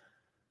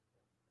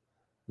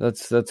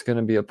 That's going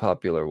to be a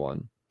popular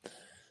one,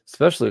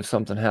 especially if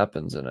something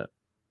happens in it.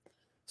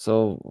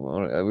 So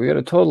we got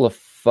a total of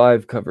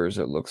 5 covers,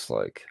 it looks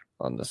like,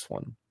 on this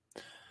one.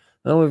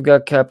 Then we've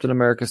got Captain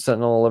America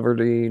Sentinel of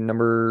Liberty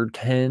number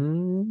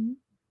 10.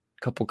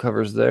 Couple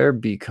covers there.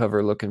 B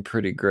cover looking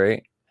pretty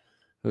great.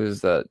 Who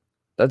is that?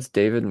 That's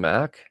David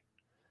Mack?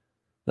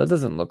 That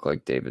doesn't look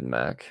like David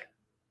Mack.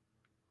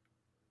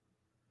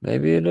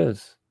 Maybe it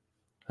is.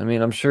 I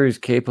mean, I'm sure he's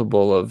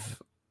capable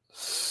of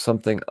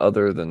something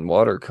other than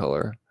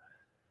watercolor.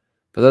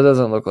 But that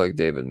doesn't look like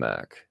David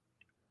Mack.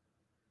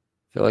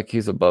 I feel like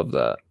he's above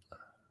that.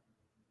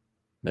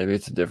 Maybe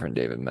it's a different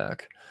David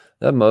Mack.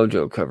 That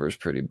Mojo cover is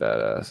pretty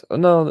badass. Oh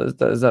no, is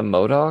that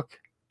MODOK?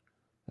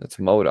 That's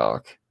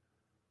MODOK.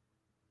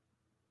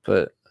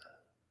 But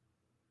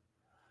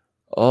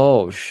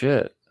oh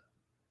shit.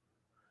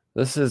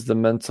 This is the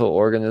mental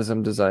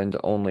organism designed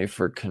only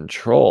for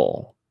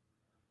control.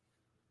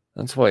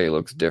 That's why he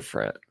looks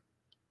different.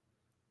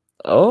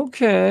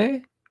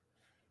 Okay.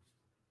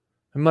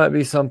 There might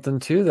be something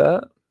to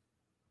that.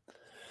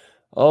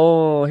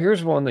 Oh,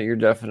 here's one that you're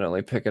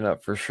definitely picking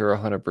up for sure,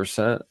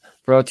 100%.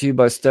 Brought to you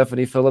by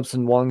Stephanie Phillips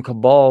and Juan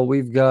Cabal.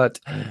 We've got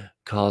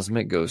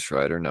Cosmic Ghost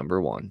Rider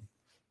number 1.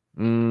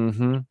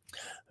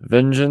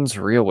 Vengeance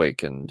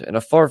Reawakened. In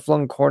a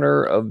far-flung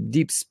corner of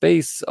deep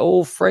space,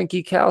 old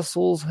Frankie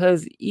Castles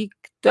has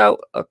eked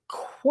out a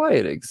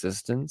quiet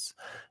existence.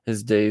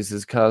 His days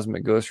as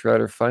Cosmic Ghost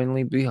Rider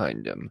finally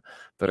behind him.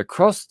 But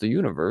across the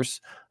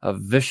universe, a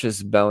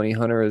vicious bounty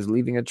hunter is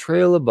leaving a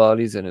trail of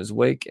bodies in his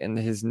wake, and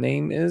his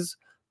name is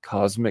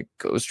Cosmic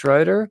Ghost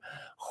Rider?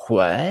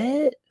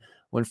 What?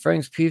 When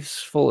Frank's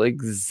peaceful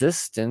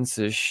existence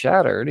is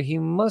shattered, he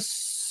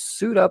must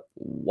suit up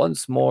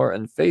once more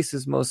and face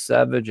his most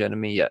savage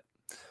enemy yet,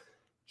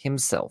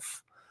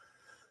 himself.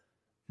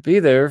 Be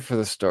there for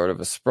the start of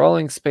a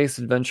sprawling space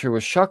adventure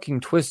with shocking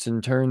twists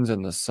and turns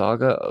in the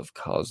saga of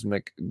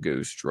Cosmic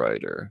Ghost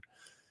Rider.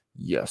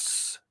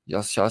 Yes.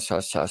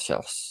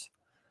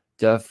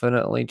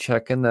 Definitely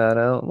checking that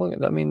out. Look,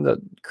 I mean,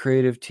 the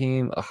creative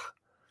team.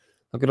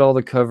 Look at all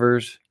the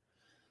covers.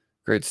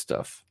 Great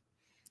stuff.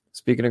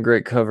 Speaking of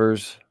great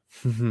covers,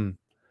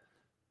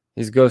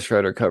 these Ghost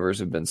Rider covers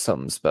have been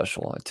something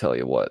special. I tell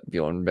you what,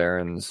 Bjorn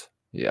Barons.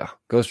 Yeah,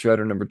 Ghost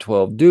Rider number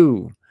 12.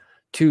 Due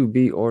to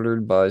be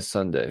ordered by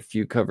Sunday. A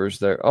few covers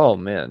there. Oh,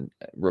 man.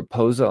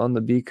 Raposa on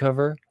the B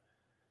cover.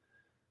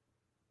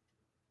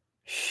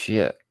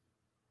 Shit.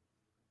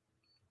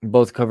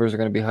 Both covers are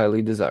going to be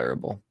highly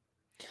desirable.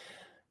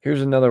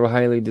 Here's another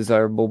highly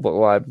desirable book.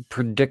 Well, I'm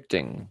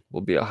predicting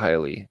will be a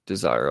highly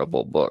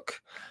desirable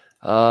book.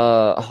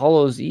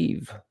 Hollow's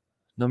Eve,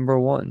 number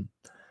 1.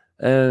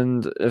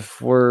 And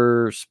if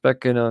we're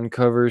specking on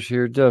covers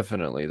here,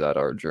 definitely that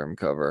Art Germ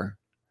cover.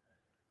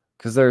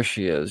 Because there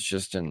she is,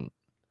 just in...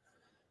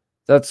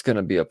 That's going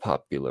to be a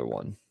popular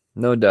one.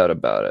 No doubt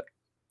about it.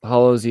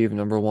 Hollow's Eve,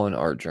 number 1,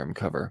 Art Germ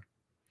cover.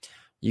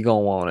 You gonna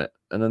want it.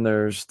 And then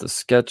there's the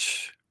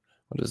sketch...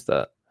 What is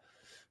that?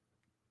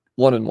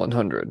 1 in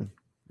 100.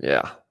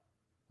 Yeah,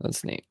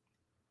 that's neat.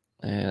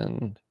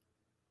 And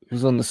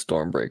Who's on the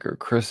Stormbreaker?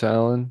 Chris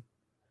Allen?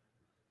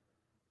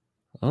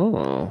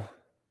 Oh.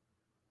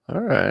 All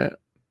right.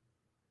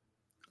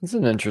 That's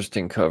an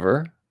interesting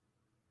cover.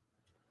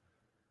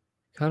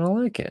 Kind of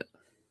like it.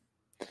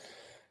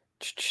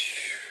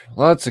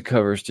 Lots of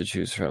covers to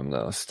choose from,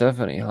 though.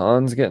 Stephanie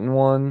Hahn's getting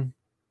one.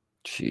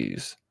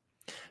 Jeez.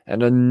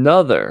 And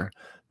another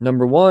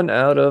 #1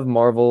 out of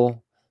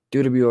Marvel,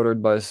 due to be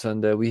ordered by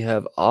Sunday. We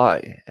have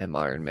I Am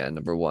Iron Man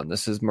 #1.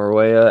 This is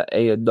Maria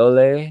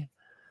Ayodele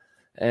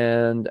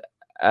and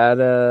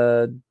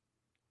Adaratun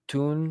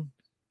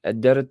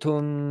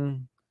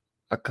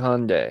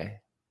Akande.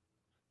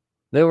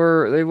 They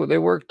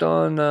worked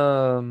on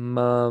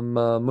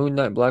Moon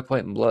Knight, Black,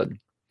 White, and Blood.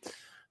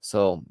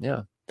 So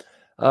yeah,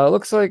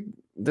 looks like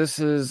this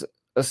is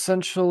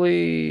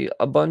essentially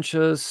a bunch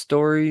of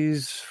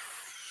stories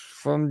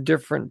from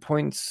different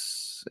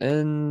points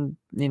in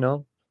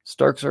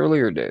Stark's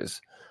earlier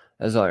days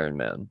as Iron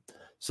Man.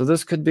 So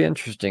this could be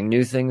interesting.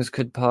 New things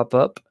could pop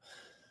up.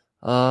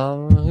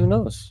 Who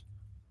knows?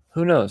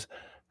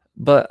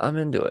 But I'm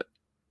into it.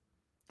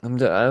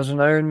 As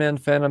an Iron Man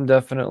fan, I'm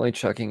definitely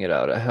checking it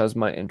out. It has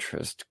my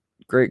interest.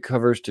 Great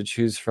covers to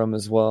choose from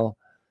as well.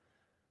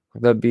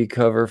 That B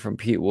cover from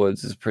Pete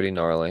Woods is pretty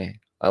gnarly.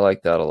 I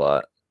like that a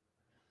lot.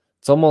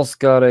 It's almost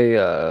got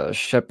a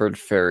Shepherd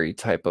Fairy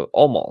type of...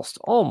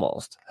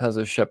 Almost has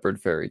a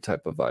Shepherd Fairy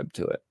type of vibe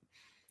to it.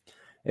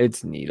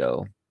 It's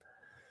neato.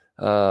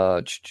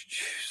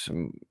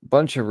 Some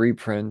bunch of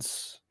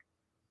reprints.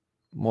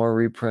 More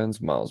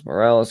reprints. Miles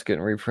Morales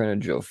getting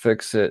reprinted. Joe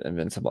Fixit.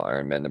 Invincible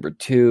Iron Man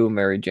 #2.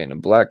 Mary Jane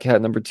and Black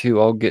Cat #2.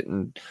 All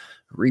getting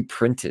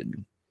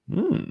reprinted.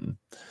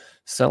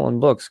 Selling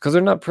books. Because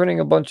they're not printing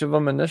a bunch of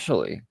them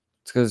initially.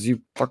 It's because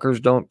you fuckers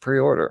don't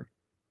pre-order.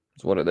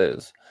 That's what it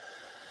is.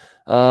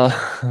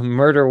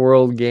 Murder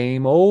World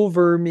Game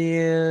Over,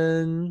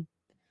 man.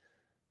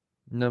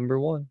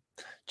 #1.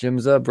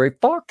 Jim's up. Ray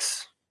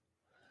Fox.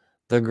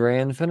 The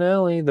grand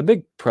finale, the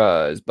big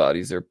prize.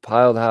 Bodies are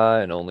piled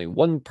high and only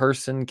one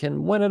person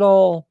can win it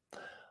all.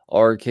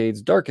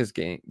 Arcade's darkest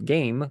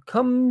game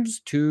comes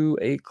to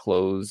a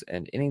close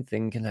and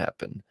anything can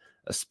happen,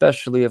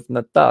 especially if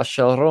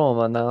Natasha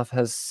Romanoff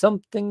has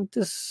something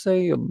to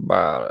say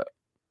about it.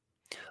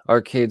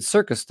 Arcade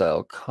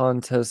circus-style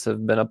contests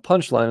have been a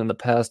punchline in the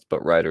past,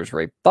 but writers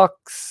Ray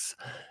Fox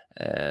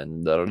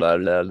and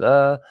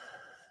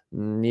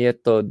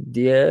Nieto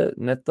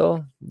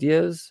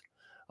Diaz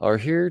are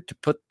here to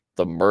put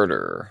the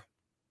murder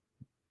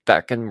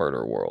back in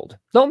Murder World.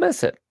 Don't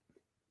miss it.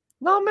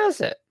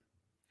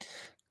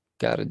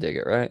 Gotta dig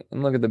it, right?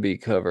 And look at the B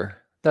cover.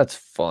 That's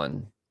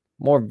fun.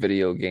 More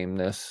video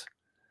game-ness.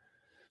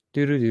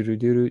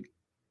 Doo-doo-doo-doo-doo-doo.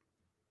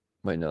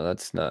 Wait, no,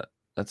 that's not.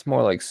 That's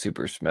more like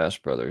Super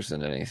Smash Brothers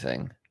than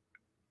anything.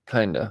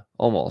 Kinda.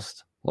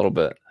 Almost. A little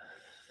bit.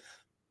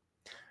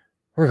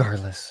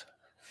 Regardless.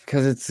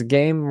 Because it's a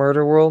game,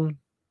 Murder World.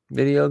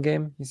 Video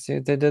game. You see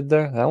what they did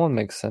there? That one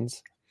makes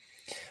sense.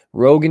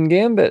 Rogue and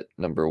Gambit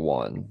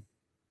 #1.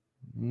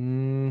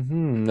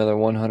 Another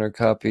 100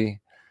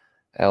 copy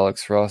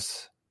Alex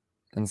Ross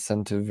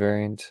incentive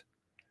variant.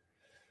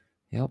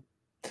 Yep.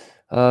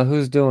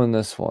 Who's doing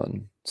this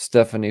one?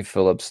 Stephanie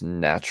Phillips,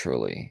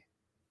 naturally.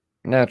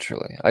 I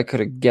could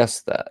have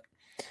guessed that.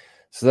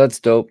 So that's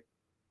dope.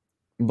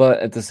 But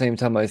at the same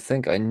time, I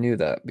think I knew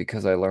that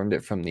because I learned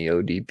it from the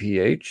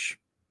ODPH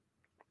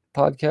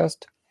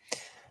podcast.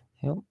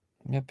 Yep.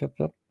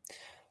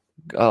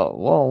 Oh,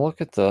 well,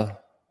 look at the...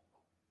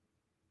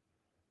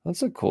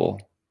 That's a cool...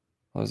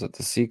 What is it,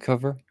 the C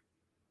cover?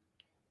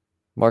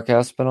 Mark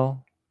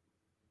Aspinall?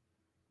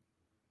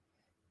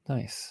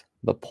 Nice.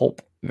 The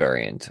pulp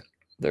variant,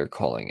 they're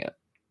calling it.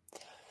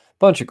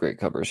 Bunch of great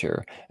covers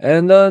here.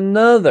 And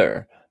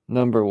another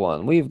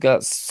 #1. We've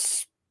got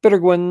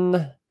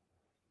Spider-Gwen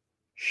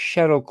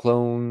Shadow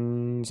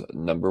Clones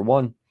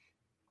 #1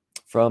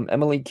 from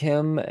Emily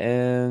Kim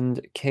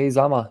and Kei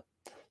Zama.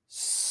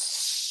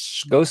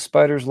 Ghost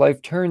Spider's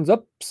life turns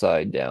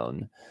upside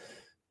down.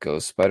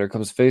 Ghost Spider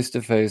comes face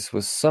to face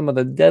with some of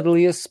the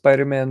deadliest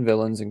Spider-Man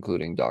villains,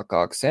 including Doc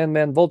Ock,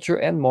 Sandman, Vulture,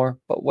 and more.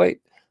 But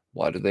wait,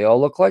 why do they all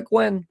look like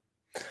Gwen?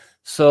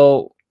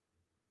 So,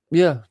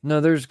 yeah,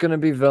 no, there's going to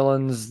be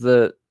villains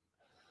that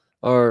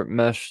are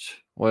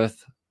meshed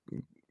with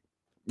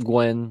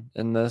Gwen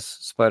in this,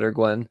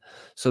 Spider-Gwen.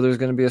 So there's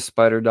going to be a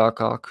Spider Doc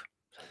Ock.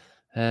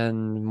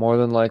 And more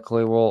than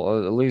likely,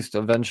 we'll, at least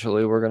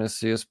eventually, we're going to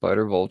see a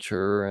Spider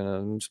Vulture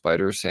and a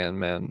Spider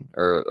Sandman,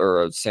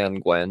 or a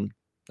Sand Gwen.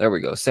 There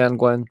we go. Sand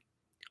Gwen,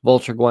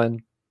 Vulture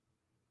Gwen,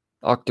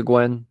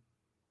 Octogwen.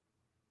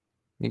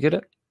 You get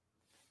it?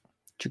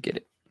 Did you get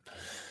it?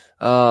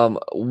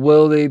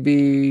 Will they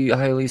be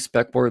highly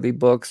spec-worthy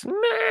books?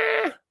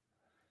 Meh.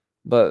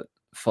 But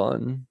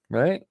fun,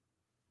 right?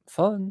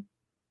 Fun.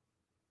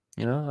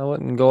 You know, I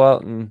wouldn't go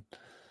out and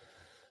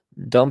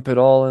dump it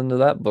all into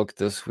that book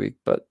this week,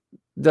 but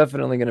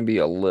definitely going to be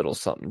a little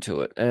something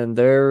to it. And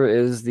there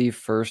is the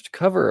first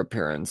cover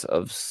appearance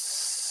of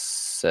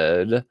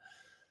said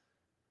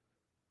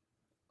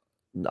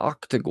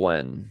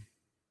Octogwen,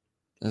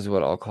 is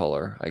what I'll call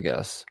her, I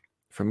guess.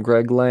 from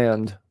Greg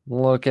Land.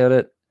 Look at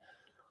it.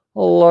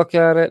 Look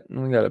at it.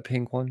 And we got a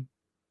pink one.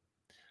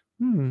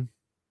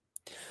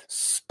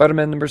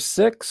 Spider-Man number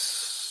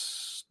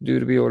 6, due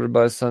to be ordered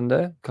by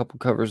Sunday. A couple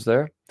covers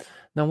there.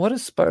 Now, what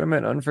is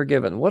Spider-Man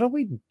Unforgiven? What are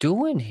we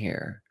doing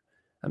here?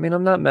 I mean,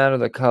 I'm not mad at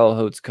the Kyle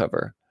Holtz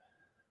cover.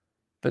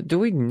 But do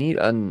we need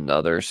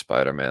another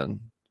Spider-Man?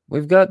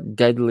 We've got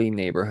Deadly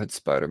Neighborhood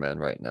Spider-Man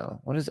right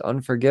now. What is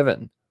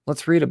Unforgiven?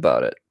 Let's read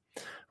about it.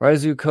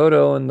 Raizu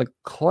Kodo and the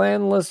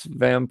clanless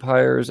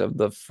vampires of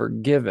the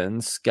Forgiven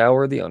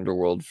scour the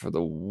underworld for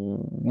the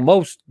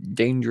most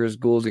dangerous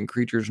ghouls and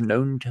creatures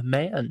known to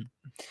man.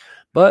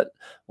 But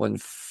when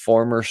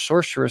former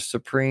Sorceress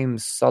Supreme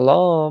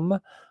Salam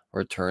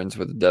returns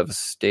with a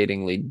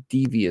devastatingly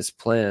devious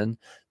plan,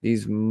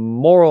 these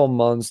moral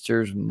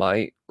monsters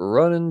might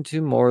run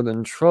into more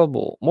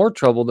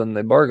trouble than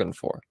they bargained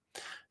for.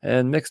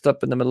 And mixed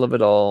up in the middle of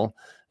it all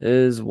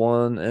is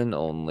one and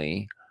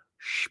only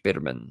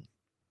Spider-Man.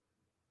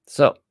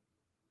 So,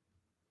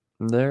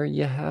 there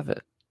you have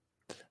it.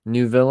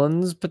 New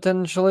villains,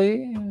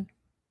 potentially.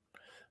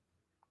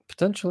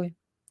 Potentially.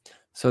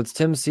 So it's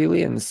Tim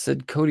Seeley and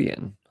Sid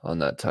Kodian on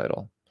that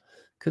title.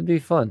 Could be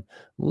fun.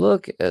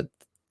 Look at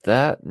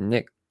that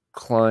Nick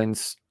Klein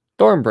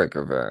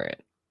Stormbreaker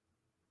variant.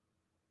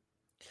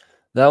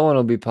 That one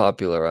will be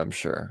popular, I'm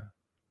sure.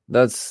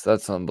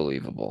 That's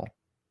unbelievable.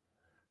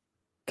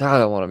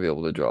 God, I want to be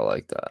able to draw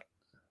like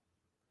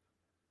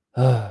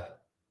that.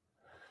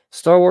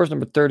 Star Wars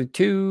number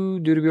 32,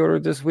 due to be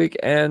ordered this week.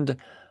 And,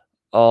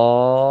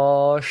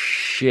 oh,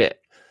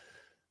 shit.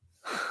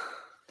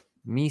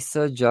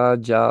 Misa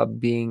Jaja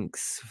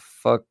Binks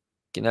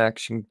fucking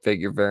action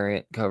figure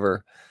variant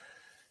cover.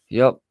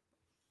 Yep.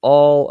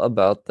 All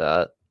about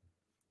that.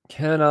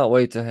 Cannot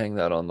wait to hang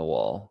that on the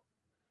wall.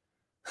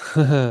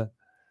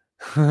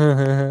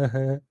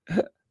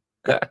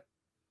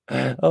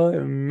 Oh,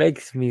 it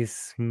makes me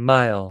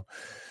smile.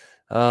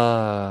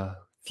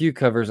 Few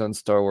covers on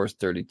Star Wars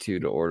 32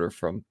 to order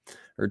from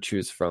or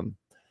choose from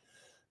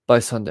by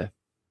Sunday.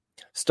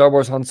 Star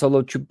Wars Han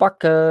Solo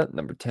Chewbacca,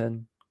 number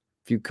 10.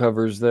 Few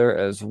covers there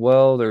as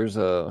well. There's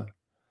a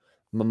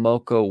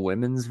Momoko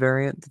women's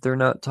variant that they're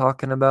not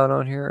talking about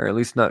on here, or at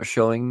least not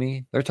showing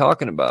me. They're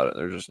talking about it.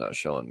 They're just not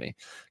showing me.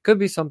 Could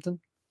be something.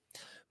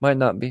 Might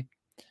not be.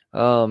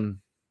 And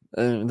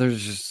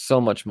there's just so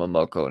much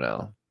Momoko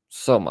now.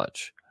 So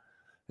much.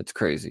 It's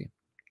crazy.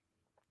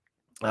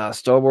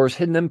 Star Wars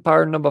Hidden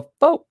Empire number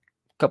 4.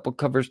 Couple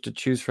covers to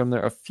choose from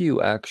there. A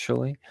few,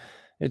 actually.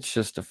 It's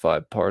just a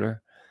 5-parter.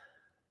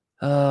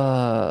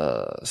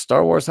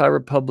 Star Wars High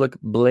Republic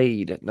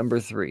Blade, number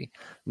 3.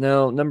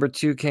 Now, number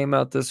 2 came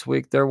out this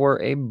week. There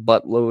were a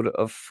buttload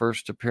of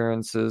first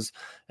appearances.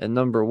 And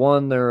number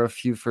 1, there are a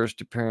few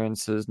first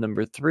appearances.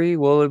 Number 3,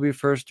 will there be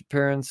first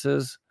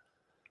appearances?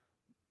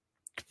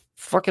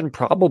 Fucking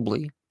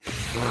probably.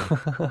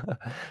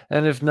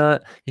 And if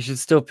not, you should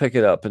still pick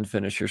it up and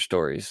finish your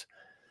stories.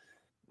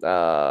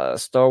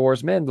 Star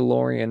Wars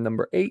Mandalorian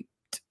number 8,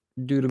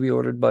 due to be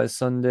ordered by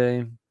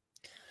Sunday.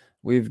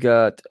 We've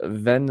got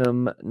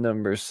Venom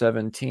number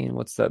 17.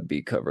 What's that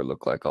B cover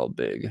look like all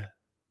big?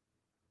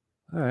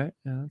 All right,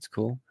 yeah, that's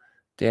cool.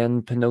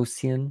 Dan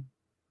Panosian.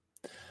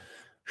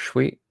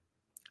 Sweet.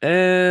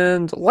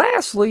 And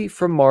lastly,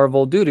 from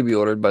Marvel, due to be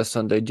ordered by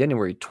Sunday,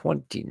 January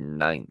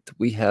 29th,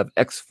 we have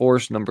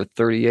X-Force number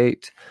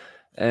 38.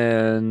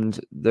 And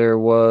there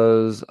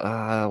was,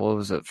 what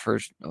was it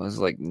first? It was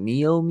like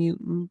Neo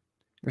Mutant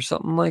or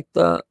something like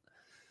that.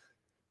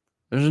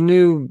 There's a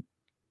new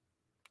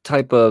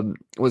type of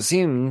what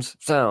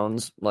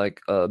sounds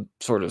like a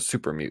sort of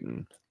super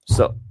mutant.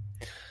 So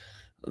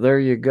there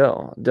you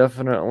go.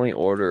 Definitely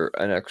order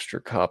an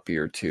extra copy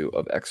or two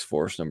of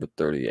X-Force number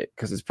 38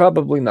 because it's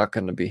probably not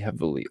going to be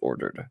heavily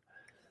ordered.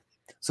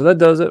 So that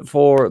does it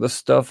for the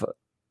stuff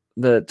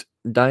that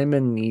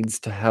Diamond needs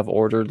to have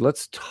ordered.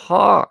 Let's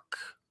talk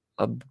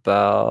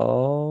about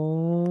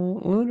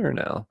Lunar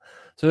now.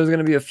 So there's going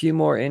to be a few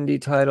more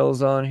indie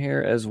titles on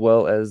here as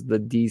well as the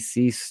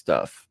DC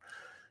stuff.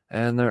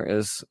 And there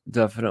is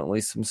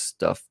definitely some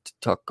stuff to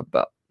talk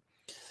about.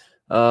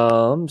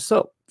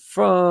 So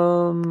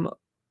from,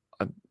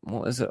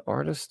 what is it,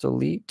 Artist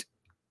Elite?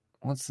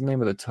 What's the name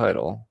of the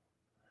title?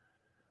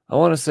 I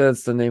want to say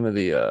it's the name of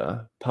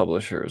the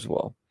publisher as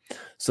well.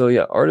 So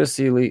yeah, Artist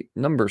Elite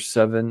number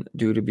 7,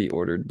 due to be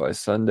ordered by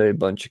Sunday.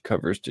 Bunch of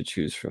covers to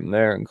choose from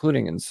there,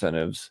 including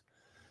incentives.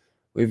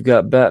 We've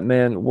got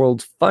Batman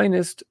World's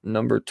Finest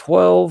number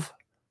 12.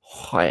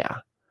 Oh, yeah.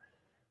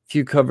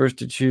 Few covers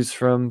to choose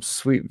from,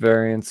 sweet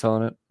variants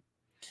on it.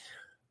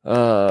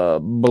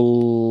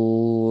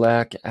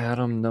 Black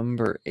Adam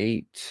number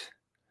 8.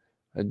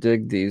 I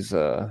dig these.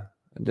 I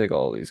dig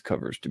all these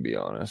covers, to be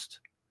honest.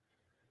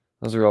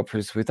 Those are all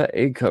pretty sweet. That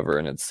A cover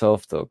in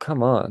itself, though,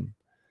 come on.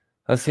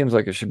 That seems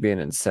like it should be an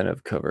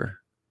incentive cover.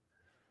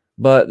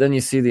 But then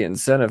you see the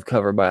incentive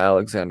cover by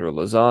Alexandra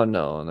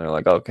Lozano, and they're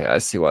like, okay, I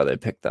see why they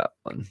picked that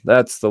one.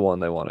 That's the one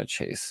they want to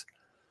chase.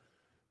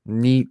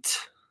 Neat.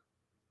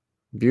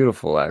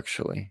 Beautiful,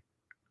 actually.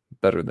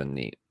 Better than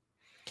neat.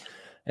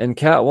 And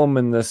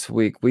Catwoman this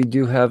week, we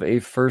do have a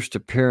first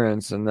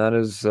appearance, and that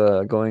is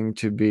going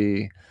to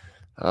be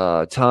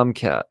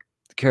Tomcat.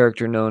 The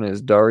character known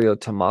as Dario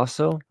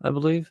Tommaso, I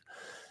believe,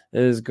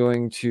 is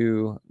going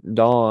to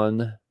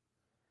don,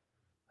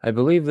 I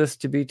believe this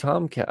to be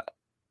Tomcat.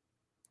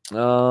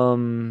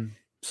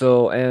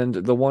 So, and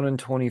the 1 in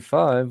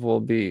 25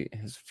 will be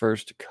his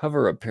first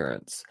cover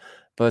appearance.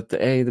 But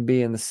the A, the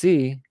B, and the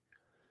C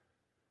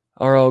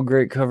are all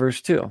great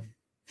covers too.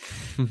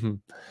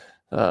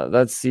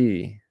 That's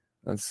C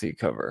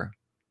cover.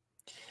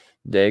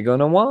 They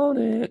gonna want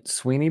it.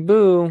 Sweeney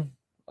Boo.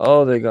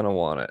 Oh, they gonna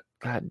want it.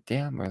 God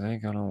damn, are they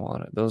gonna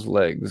want it? Those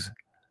legs.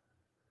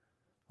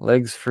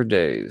 Legs for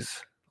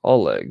days.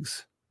 All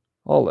legs.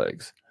 All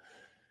legs.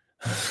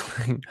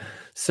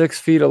 6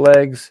 feet of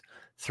legs,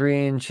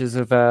 3 inches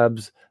of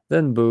abs,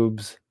 then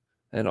boobs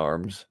and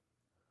arms.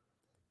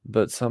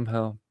 But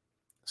somehow,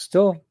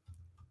 still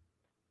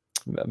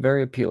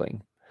very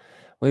appealing.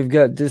 We've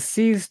got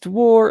Deceased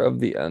War of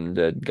the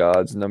Undead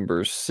Gods,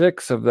 number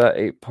 6 of that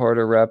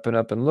 8-parter wrapping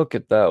up. And look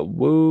at that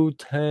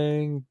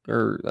Wu-Tang.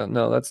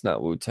 No, that's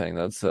not Wu-Tang.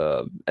 That's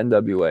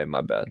NWA,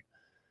 my bad.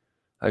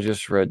 I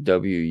just read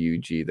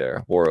WUG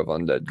there. War of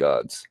Undead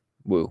Gods.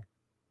 Woo.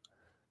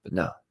 But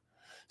no.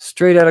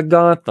 Straight out of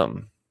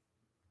Gotham.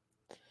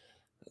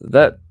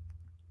 That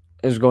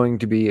is going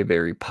to be a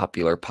very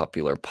popular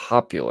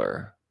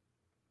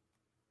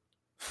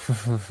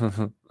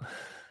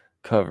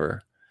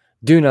cover.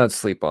 Do not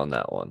sleep on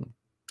that one.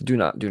 Do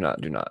not.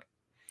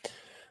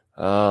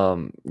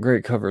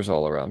 Great covers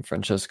all around.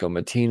 Francesco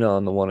Mattina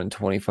on the 1 in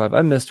 25.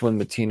 I missed when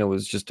Mattina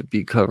was just a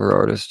B cover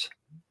artist.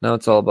 Now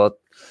it's all about...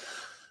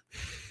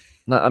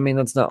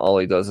 that's not all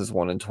he does is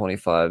 1 in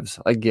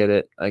 25s. I get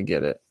it.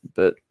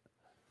 But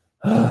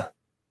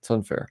it's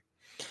unfair.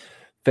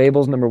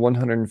 Fables number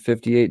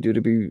 158 due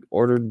to be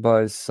ordered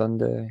by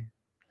Sunday.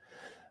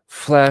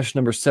 Flash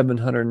number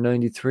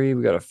 793.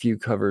 We got a few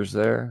covers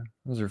there.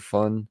 Those are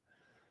fun.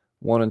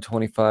 1 in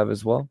 25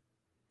 as well.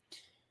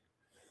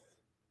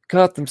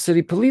 Gotham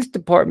City Police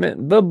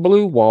Department, The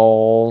Blue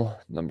Wall,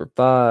 number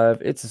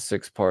 5. It's a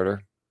 6-parter.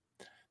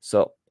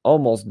 So,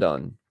 almost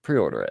done.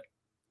 Pre-order it.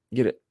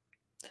 Get it.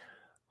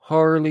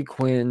 Harley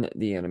Quinn,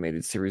 the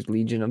animated series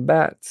Legion of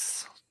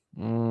Bats.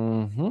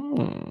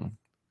 The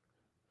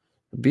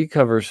B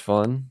cover's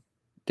fun.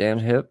 Dan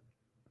Hip.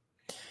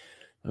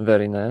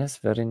 Very nice.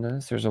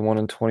 There's a 1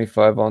 in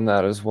 25 on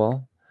that as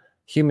well.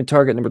 Human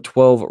Target number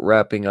 12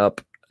 wrapping up.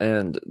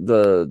 And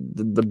the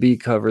B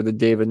cover, the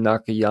David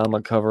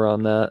Nakayama cover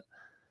on that,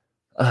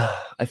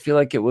 I feel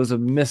like it was a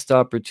missed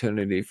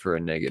opportunity for a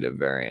negative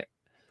variant.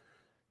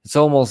 It's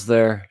almost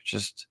there.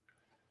 Just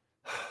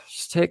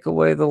take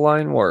away the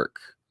line work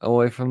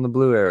away from the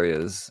blue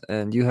areas,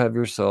 and you have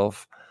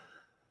yourself,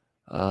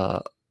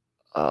 what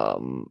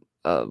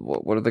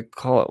do they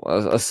call it?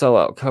 A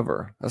sellout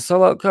cover. A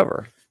sellout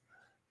cover.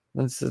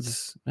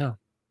 It's yeah.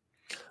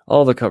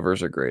 All the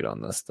covers are great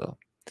on this though.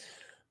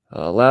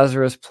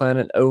 Lazarus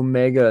Planet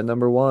Omega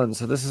number 1.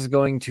 So this is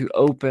going to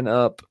open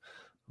up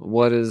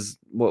what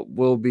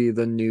will be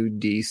the new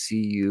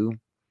DCU.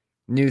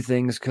 New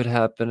things could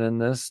happen in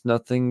this.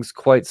 Nothing's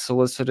quite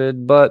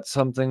solicited, but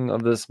something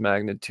of this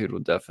magnitude will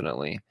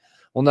definitely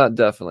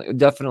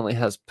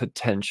has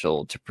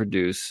potential to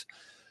produce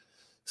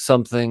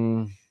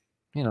something,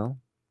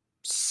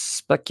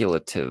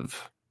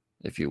 speculative,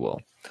 if you will.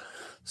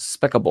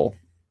 Speckable.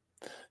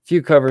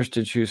 Few covers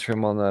to choose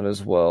from on that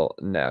as well,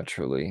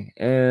 naturally.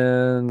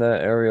 And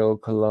that Ariel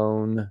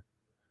Cologne.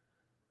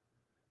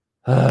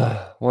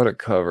 What a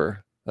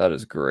cover. That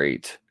is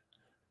great.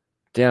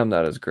 Damn,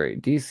 that is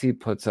great. DC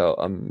puts out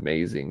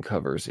amazing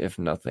covers, if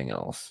nothing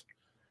else.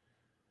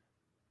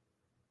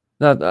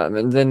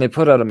 Then they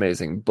put out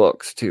amazing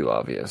books, too,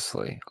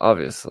 obviously.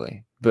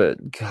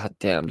 But,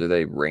 goddamn, do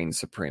they reign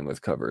supreme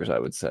with covers, I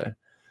would say.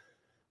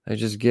 They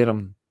just get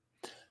them.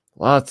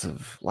 Lots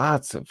of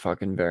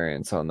fucking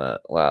variants on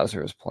that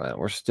Lazarus Planet.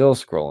 We're still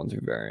scrolling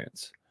through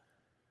variants.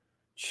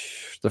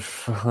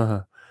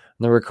 The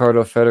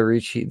Riccardo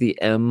Federici,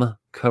 the M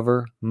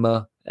cover,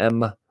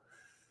 M.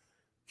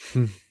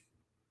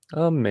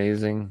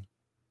 Amazing.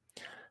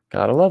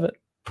 Gotta love it.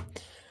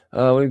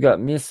 We've got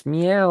Miss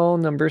Meow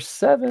number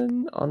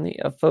 7 on the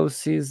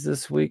FOCs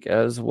this week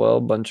as well.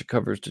 Bunch of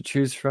covers to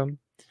choose from.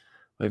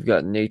 We've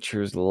got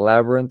Nature's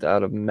Labyrinth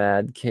out of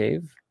Mad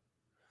Cave.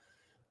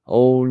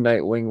 Old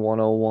Nightwing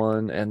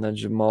 101 and the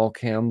Jamal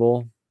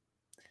Campbell.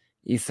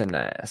 Isa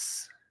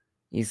nice.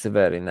 Isa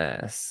very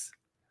nice.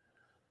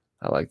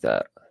 I like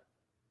that.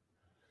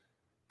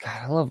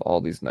 God, I love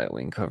all these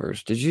Nightwing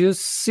covers. Did you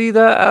see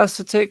that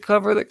acetate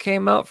cover that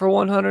came out for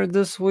 100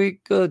 this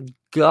week? Good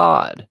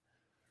God.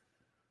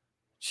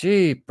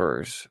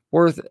 Jeepers.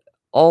 Worth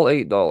all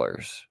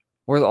 $8.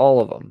 Worth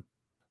all of them.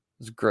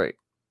 It's great.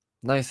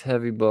 Nice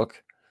heavy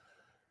book.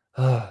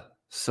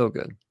 So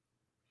good.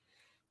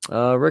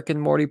 Rick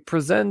and Morty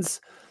presents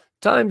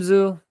Time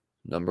Zoo,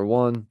 number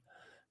 1.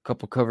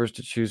 Couple covers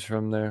to choose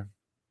from there.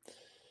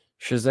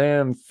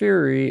 Shazam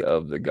Fury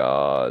of the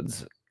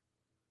Gods.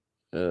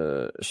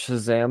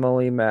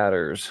 Shazamily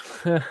Matters.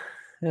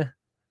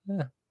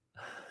 Yeah.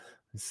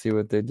 Let's see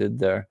what they did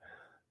there.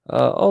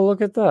 Oh,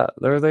 look at that.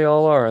 There they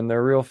all are in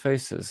their real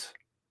faces.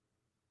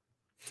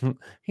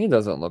 He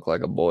doesn't look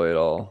like a boy at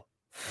all.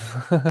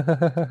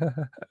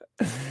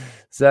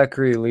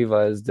 Zachary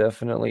Levi has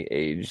definitely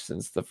aged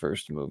since the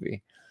first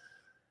movie.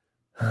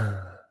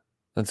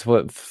 That's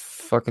what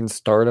fucking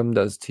stardom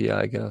does to you,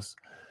 I guess.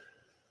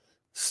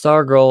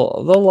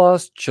 Stargirl, The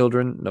Lost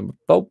Children, number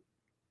 4.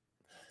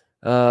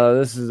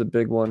 This is a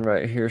big one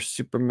right here.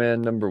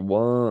 Superman number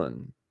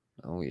 1.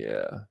 Oh,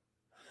 yeah.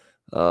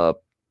 The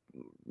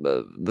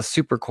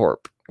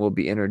Supercorp will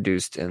be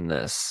introduced in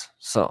this.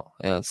 So,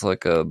 yeah, it's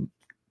like a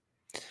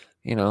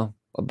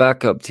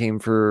backup team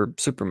for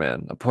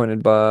Superman,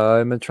 appointed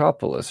by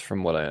Metropolis,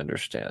 from what I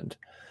understand.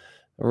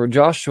 Or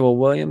Joshua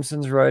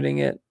Williamson's writing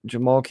it.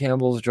 Jamal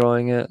Campbell's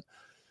drawing it.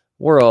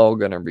 We're all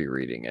going to be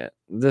reading it.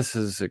 This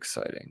is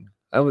exciting.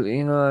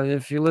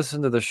 If you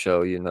listen to the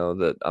show, you know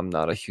that I'm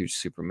not a huge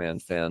Superman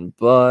fan,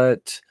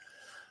 but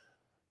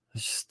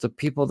it's just the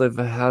people they've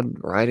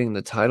had writing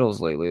the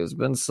titles lately has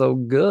been so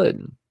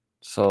good.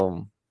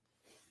 So,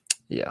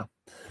 yeah.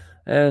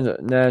 And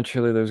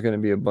naturally, there's going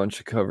to be a bunch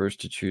of covers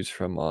to choose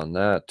from on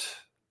that.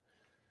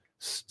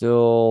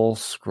 Still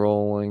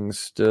scrolling.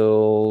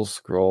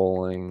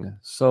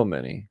 So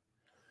many.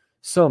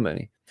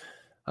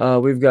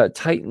 We've got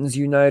Titans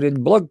United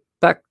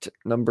Bloodpact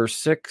number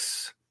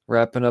 6,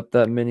 wrapping up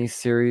that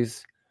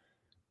mini-series.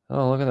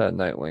 Oh, look at that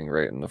Nightwing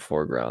right in the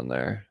foreground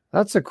there.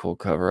 That's a cool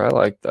cover. I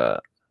like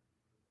that.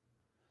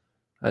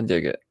 I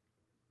dig it.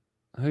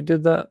 Who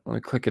did that? Let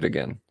me click it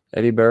again.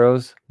 Eddie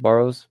Barrows?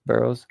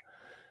 The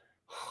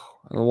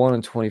 1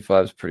 in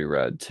 25 is pretty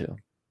rad too.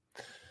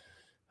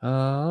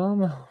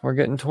 We're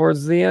getting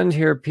towards the end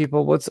here,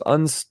 people. What's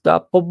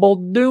Unstoppable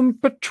Doom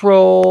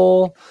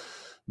Patrol?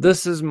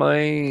 This is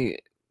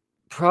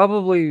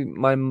probably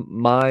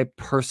my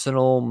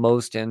personal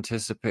most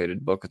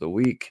anticipated book of the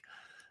week.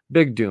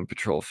 Big Doom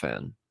Patrol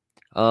fan.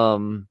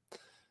 I'm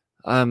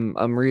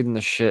reading the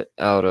shit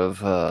out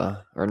of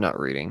or not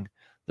reading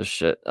the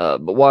shit.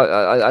 But why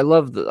I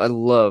love the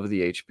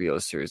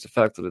HBO series. The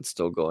fact that it's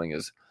still going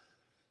is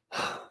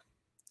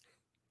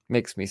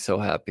makes me so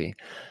happy.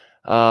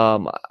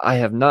 I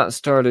have not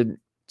started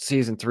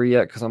season 3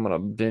 yet because I'm gonna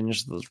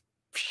binge the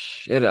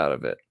shit out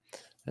of it.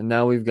 And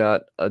now we've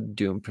got a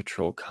Doom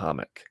Patrol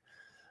comic.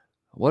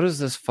 What is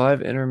this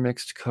 5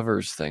 intermixed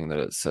covers thing that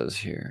it says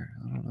here?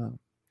 I don't know.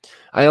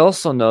 I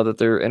also know that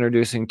they're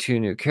introducing 2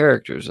 new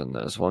characters in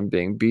this, one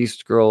being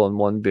Beast Girl and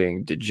one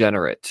being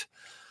Degenerate.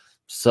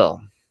 So,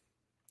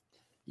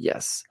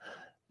 yes,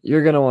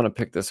 you're going to want to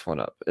pick this one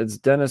up. It's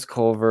Dennis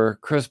Culver,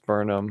 Chris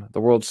Burnham. The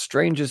world's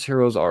strangest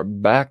heroes are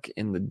back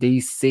in the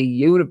DC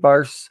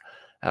universe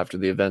after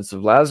the events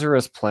of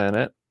Lazarus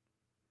Planet.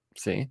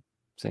 See?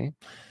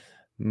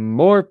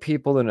 More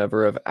people than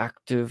ever have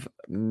active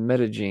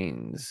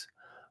metagenes.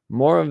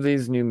 More of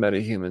these new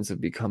metahumans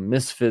have become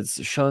misfits,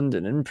 shunned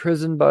and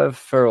imprisoned by a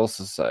feral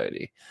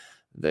society.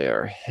 They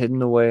are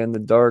hidden away in the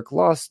dark,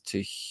 lost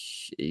to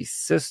a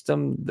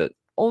system that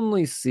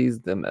only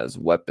sees them as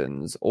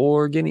weapons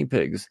or guinea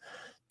pigs,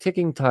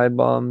 ticking time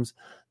bombs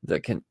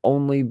that can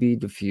only be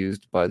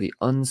defused by the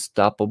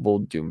unstoppable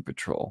Doom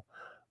Patrol.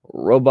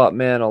 Robot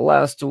Man,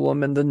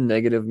 Elasti-Woman, the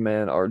Negative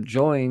Man are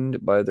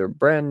joined by their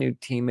brand new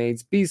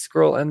teammates Beast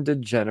Girl and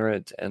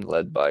Degenerate, and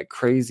led by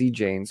Crazy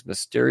Jane's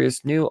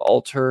mysterious new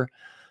alter,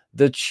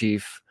 the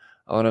Chief,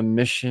 on a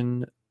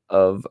mission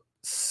of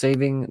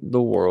saving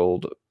the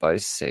world by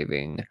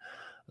saving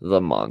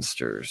the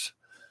monsters.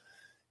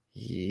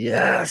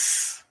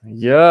 Yes,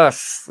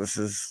 this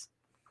is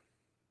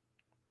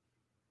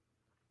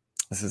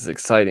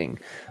exciting.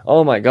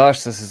 Oh my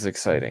gosh, this is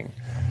exciting.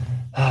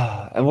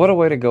 And what a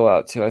way to go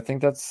out to. I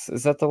think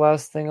is that the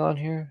last thing on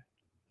here?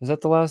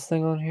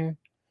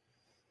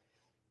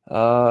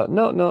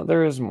 No,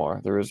 there is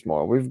more.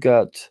 We've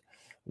got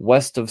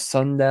West of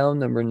Sundown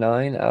number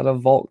 9 out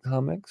of Vault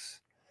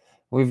Comics.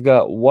 We've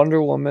got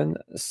Wonder Woman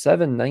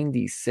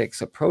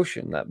 796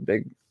 approaching that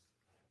big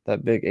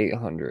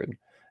 800.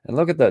 And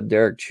look at that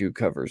Derek Chew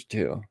covers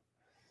too.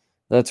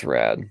 That's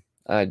rad.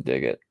 I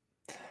dig it.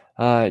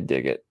 And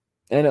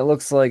it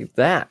looks like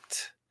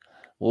that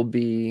will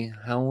be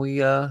how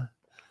we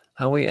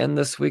end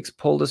this week's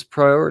Poldus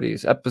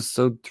Priorities,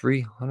 episode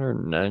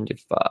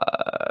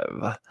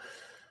 395.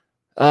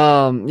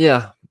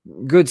 Yeah,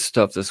 good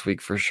stuff this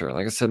week for sure.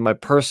 Like I said, my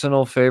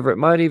personal favorite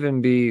might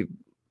even be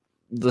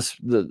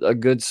a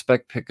good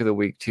spec pick of the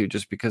week too,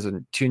 just because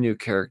of 2 new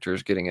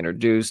characters getting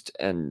introduced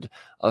and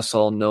us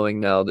all knowing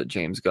now that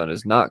James Gunn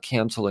is not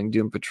canceling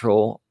Doom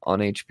Patrol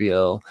on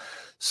HBO.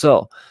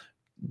 So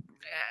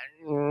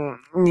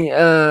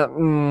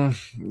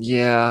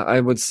yeah, I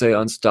would say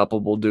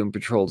Unstoppable Doom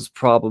Patrol is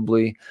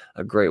probably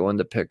a great one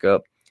to pick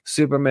up.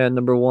 Superman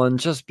number 1,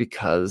 just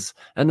because.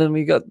 And then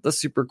we got the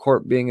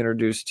Supercorp being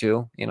introduced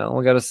too. We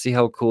got to see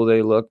how cool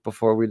they look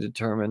before we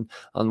determine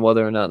on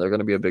whether or not they're going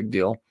to be a big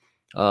deal.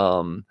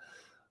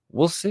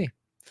 We'll see.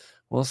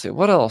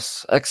 What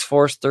else?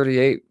 X-Force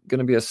 38 going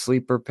to be a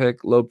sleeper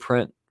pick, low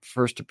print,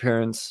 first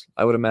appearance,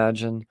 I would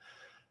imagine.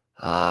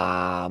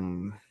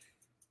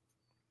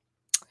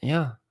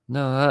 Yeah.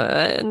 No,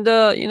 and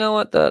you know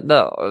what?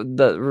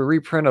 The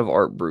reprint of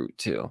Art Brut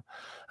too.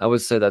 I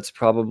would say that's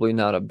probably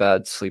not a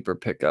bad sleeper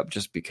pickup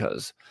just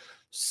because.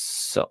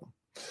 So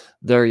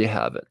there you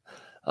have it.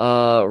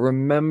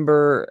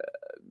 Remember,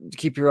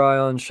 keep your eye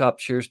on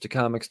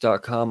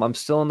shopcheerstocomics.com. I'm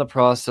still in the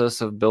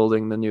process of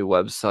building the new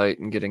website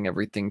and getting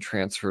everything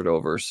transferred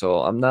over.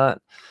 So I'm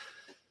not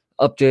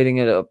updating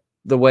it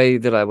the way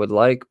that I would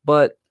like,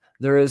 but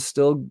there is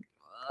still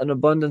an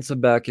abundance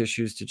of back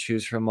issues to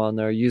choose from on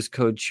there. Use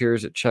code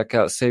CHEERS at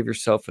checkout. Save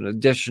yourself an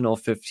additional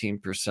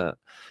 15%.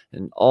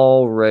 And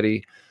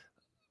already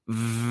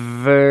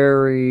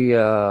very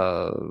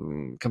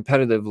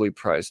competitively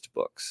priced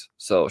books.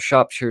 So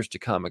shop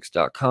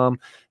cheerstocomics.com.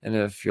 And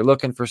if you're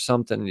looking for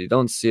something and you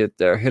don't see it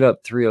there, hit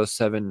up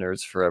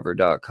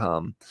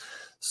 307nerdsforever.com.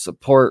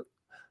 Support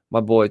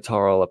my boy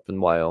Tarl up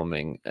in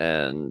Wyoming.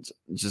 And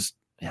just,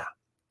 yeah,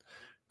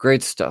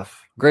 great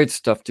stuff. Great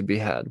stuff to be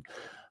had.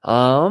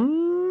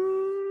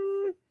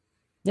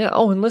 Yeah.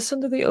 Oh, and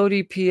listen to the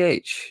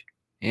ODPH.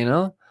 You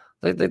know,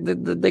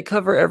 they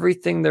cover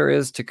everything there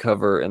is to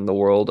cover in the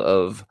world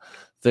of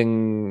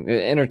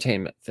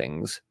entertainment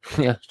things.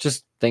 Yeah,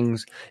 just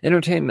things,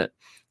 entertainment.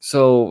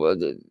 So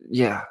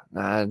yeah,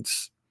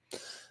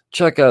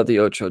 check out the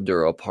Ocho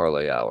Duro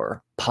Parlay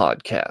Hour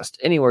podcast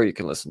anywhere you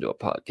can listen to a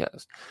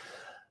podcast.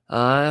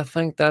 I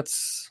think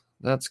that's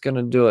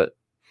gonna do it.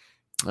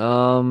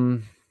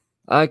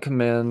 I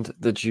command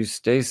that you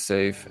stay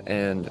safe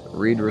and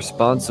read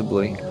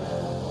responsibly.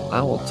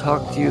 I will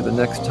talk to you the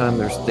next time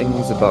there's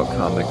things about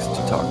comics to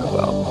talk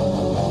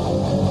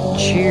about.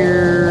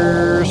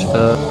 Cheers!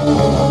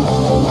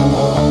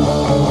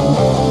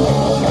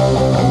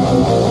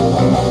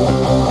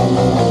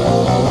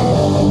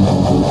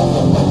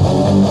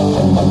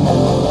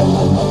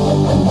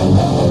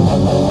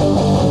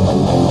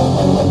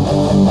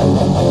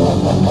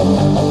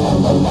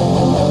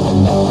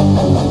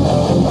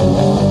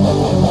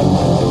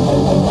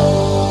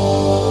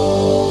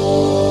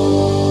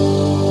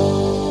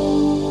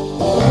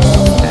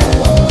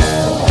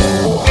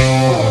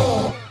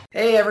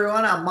 Hey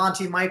everyone, I'm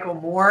Monty Michael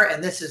Moore,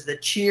 and this is the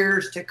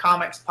Cheers to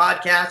Comics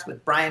podcast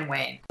with Brian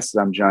Wayne.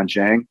 I'm John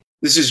Chang.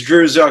 This is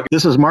Drew Zuck.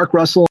 This is Mark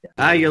Russell.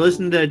 You're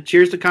listening to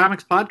Cheers to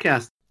Comics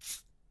podcast.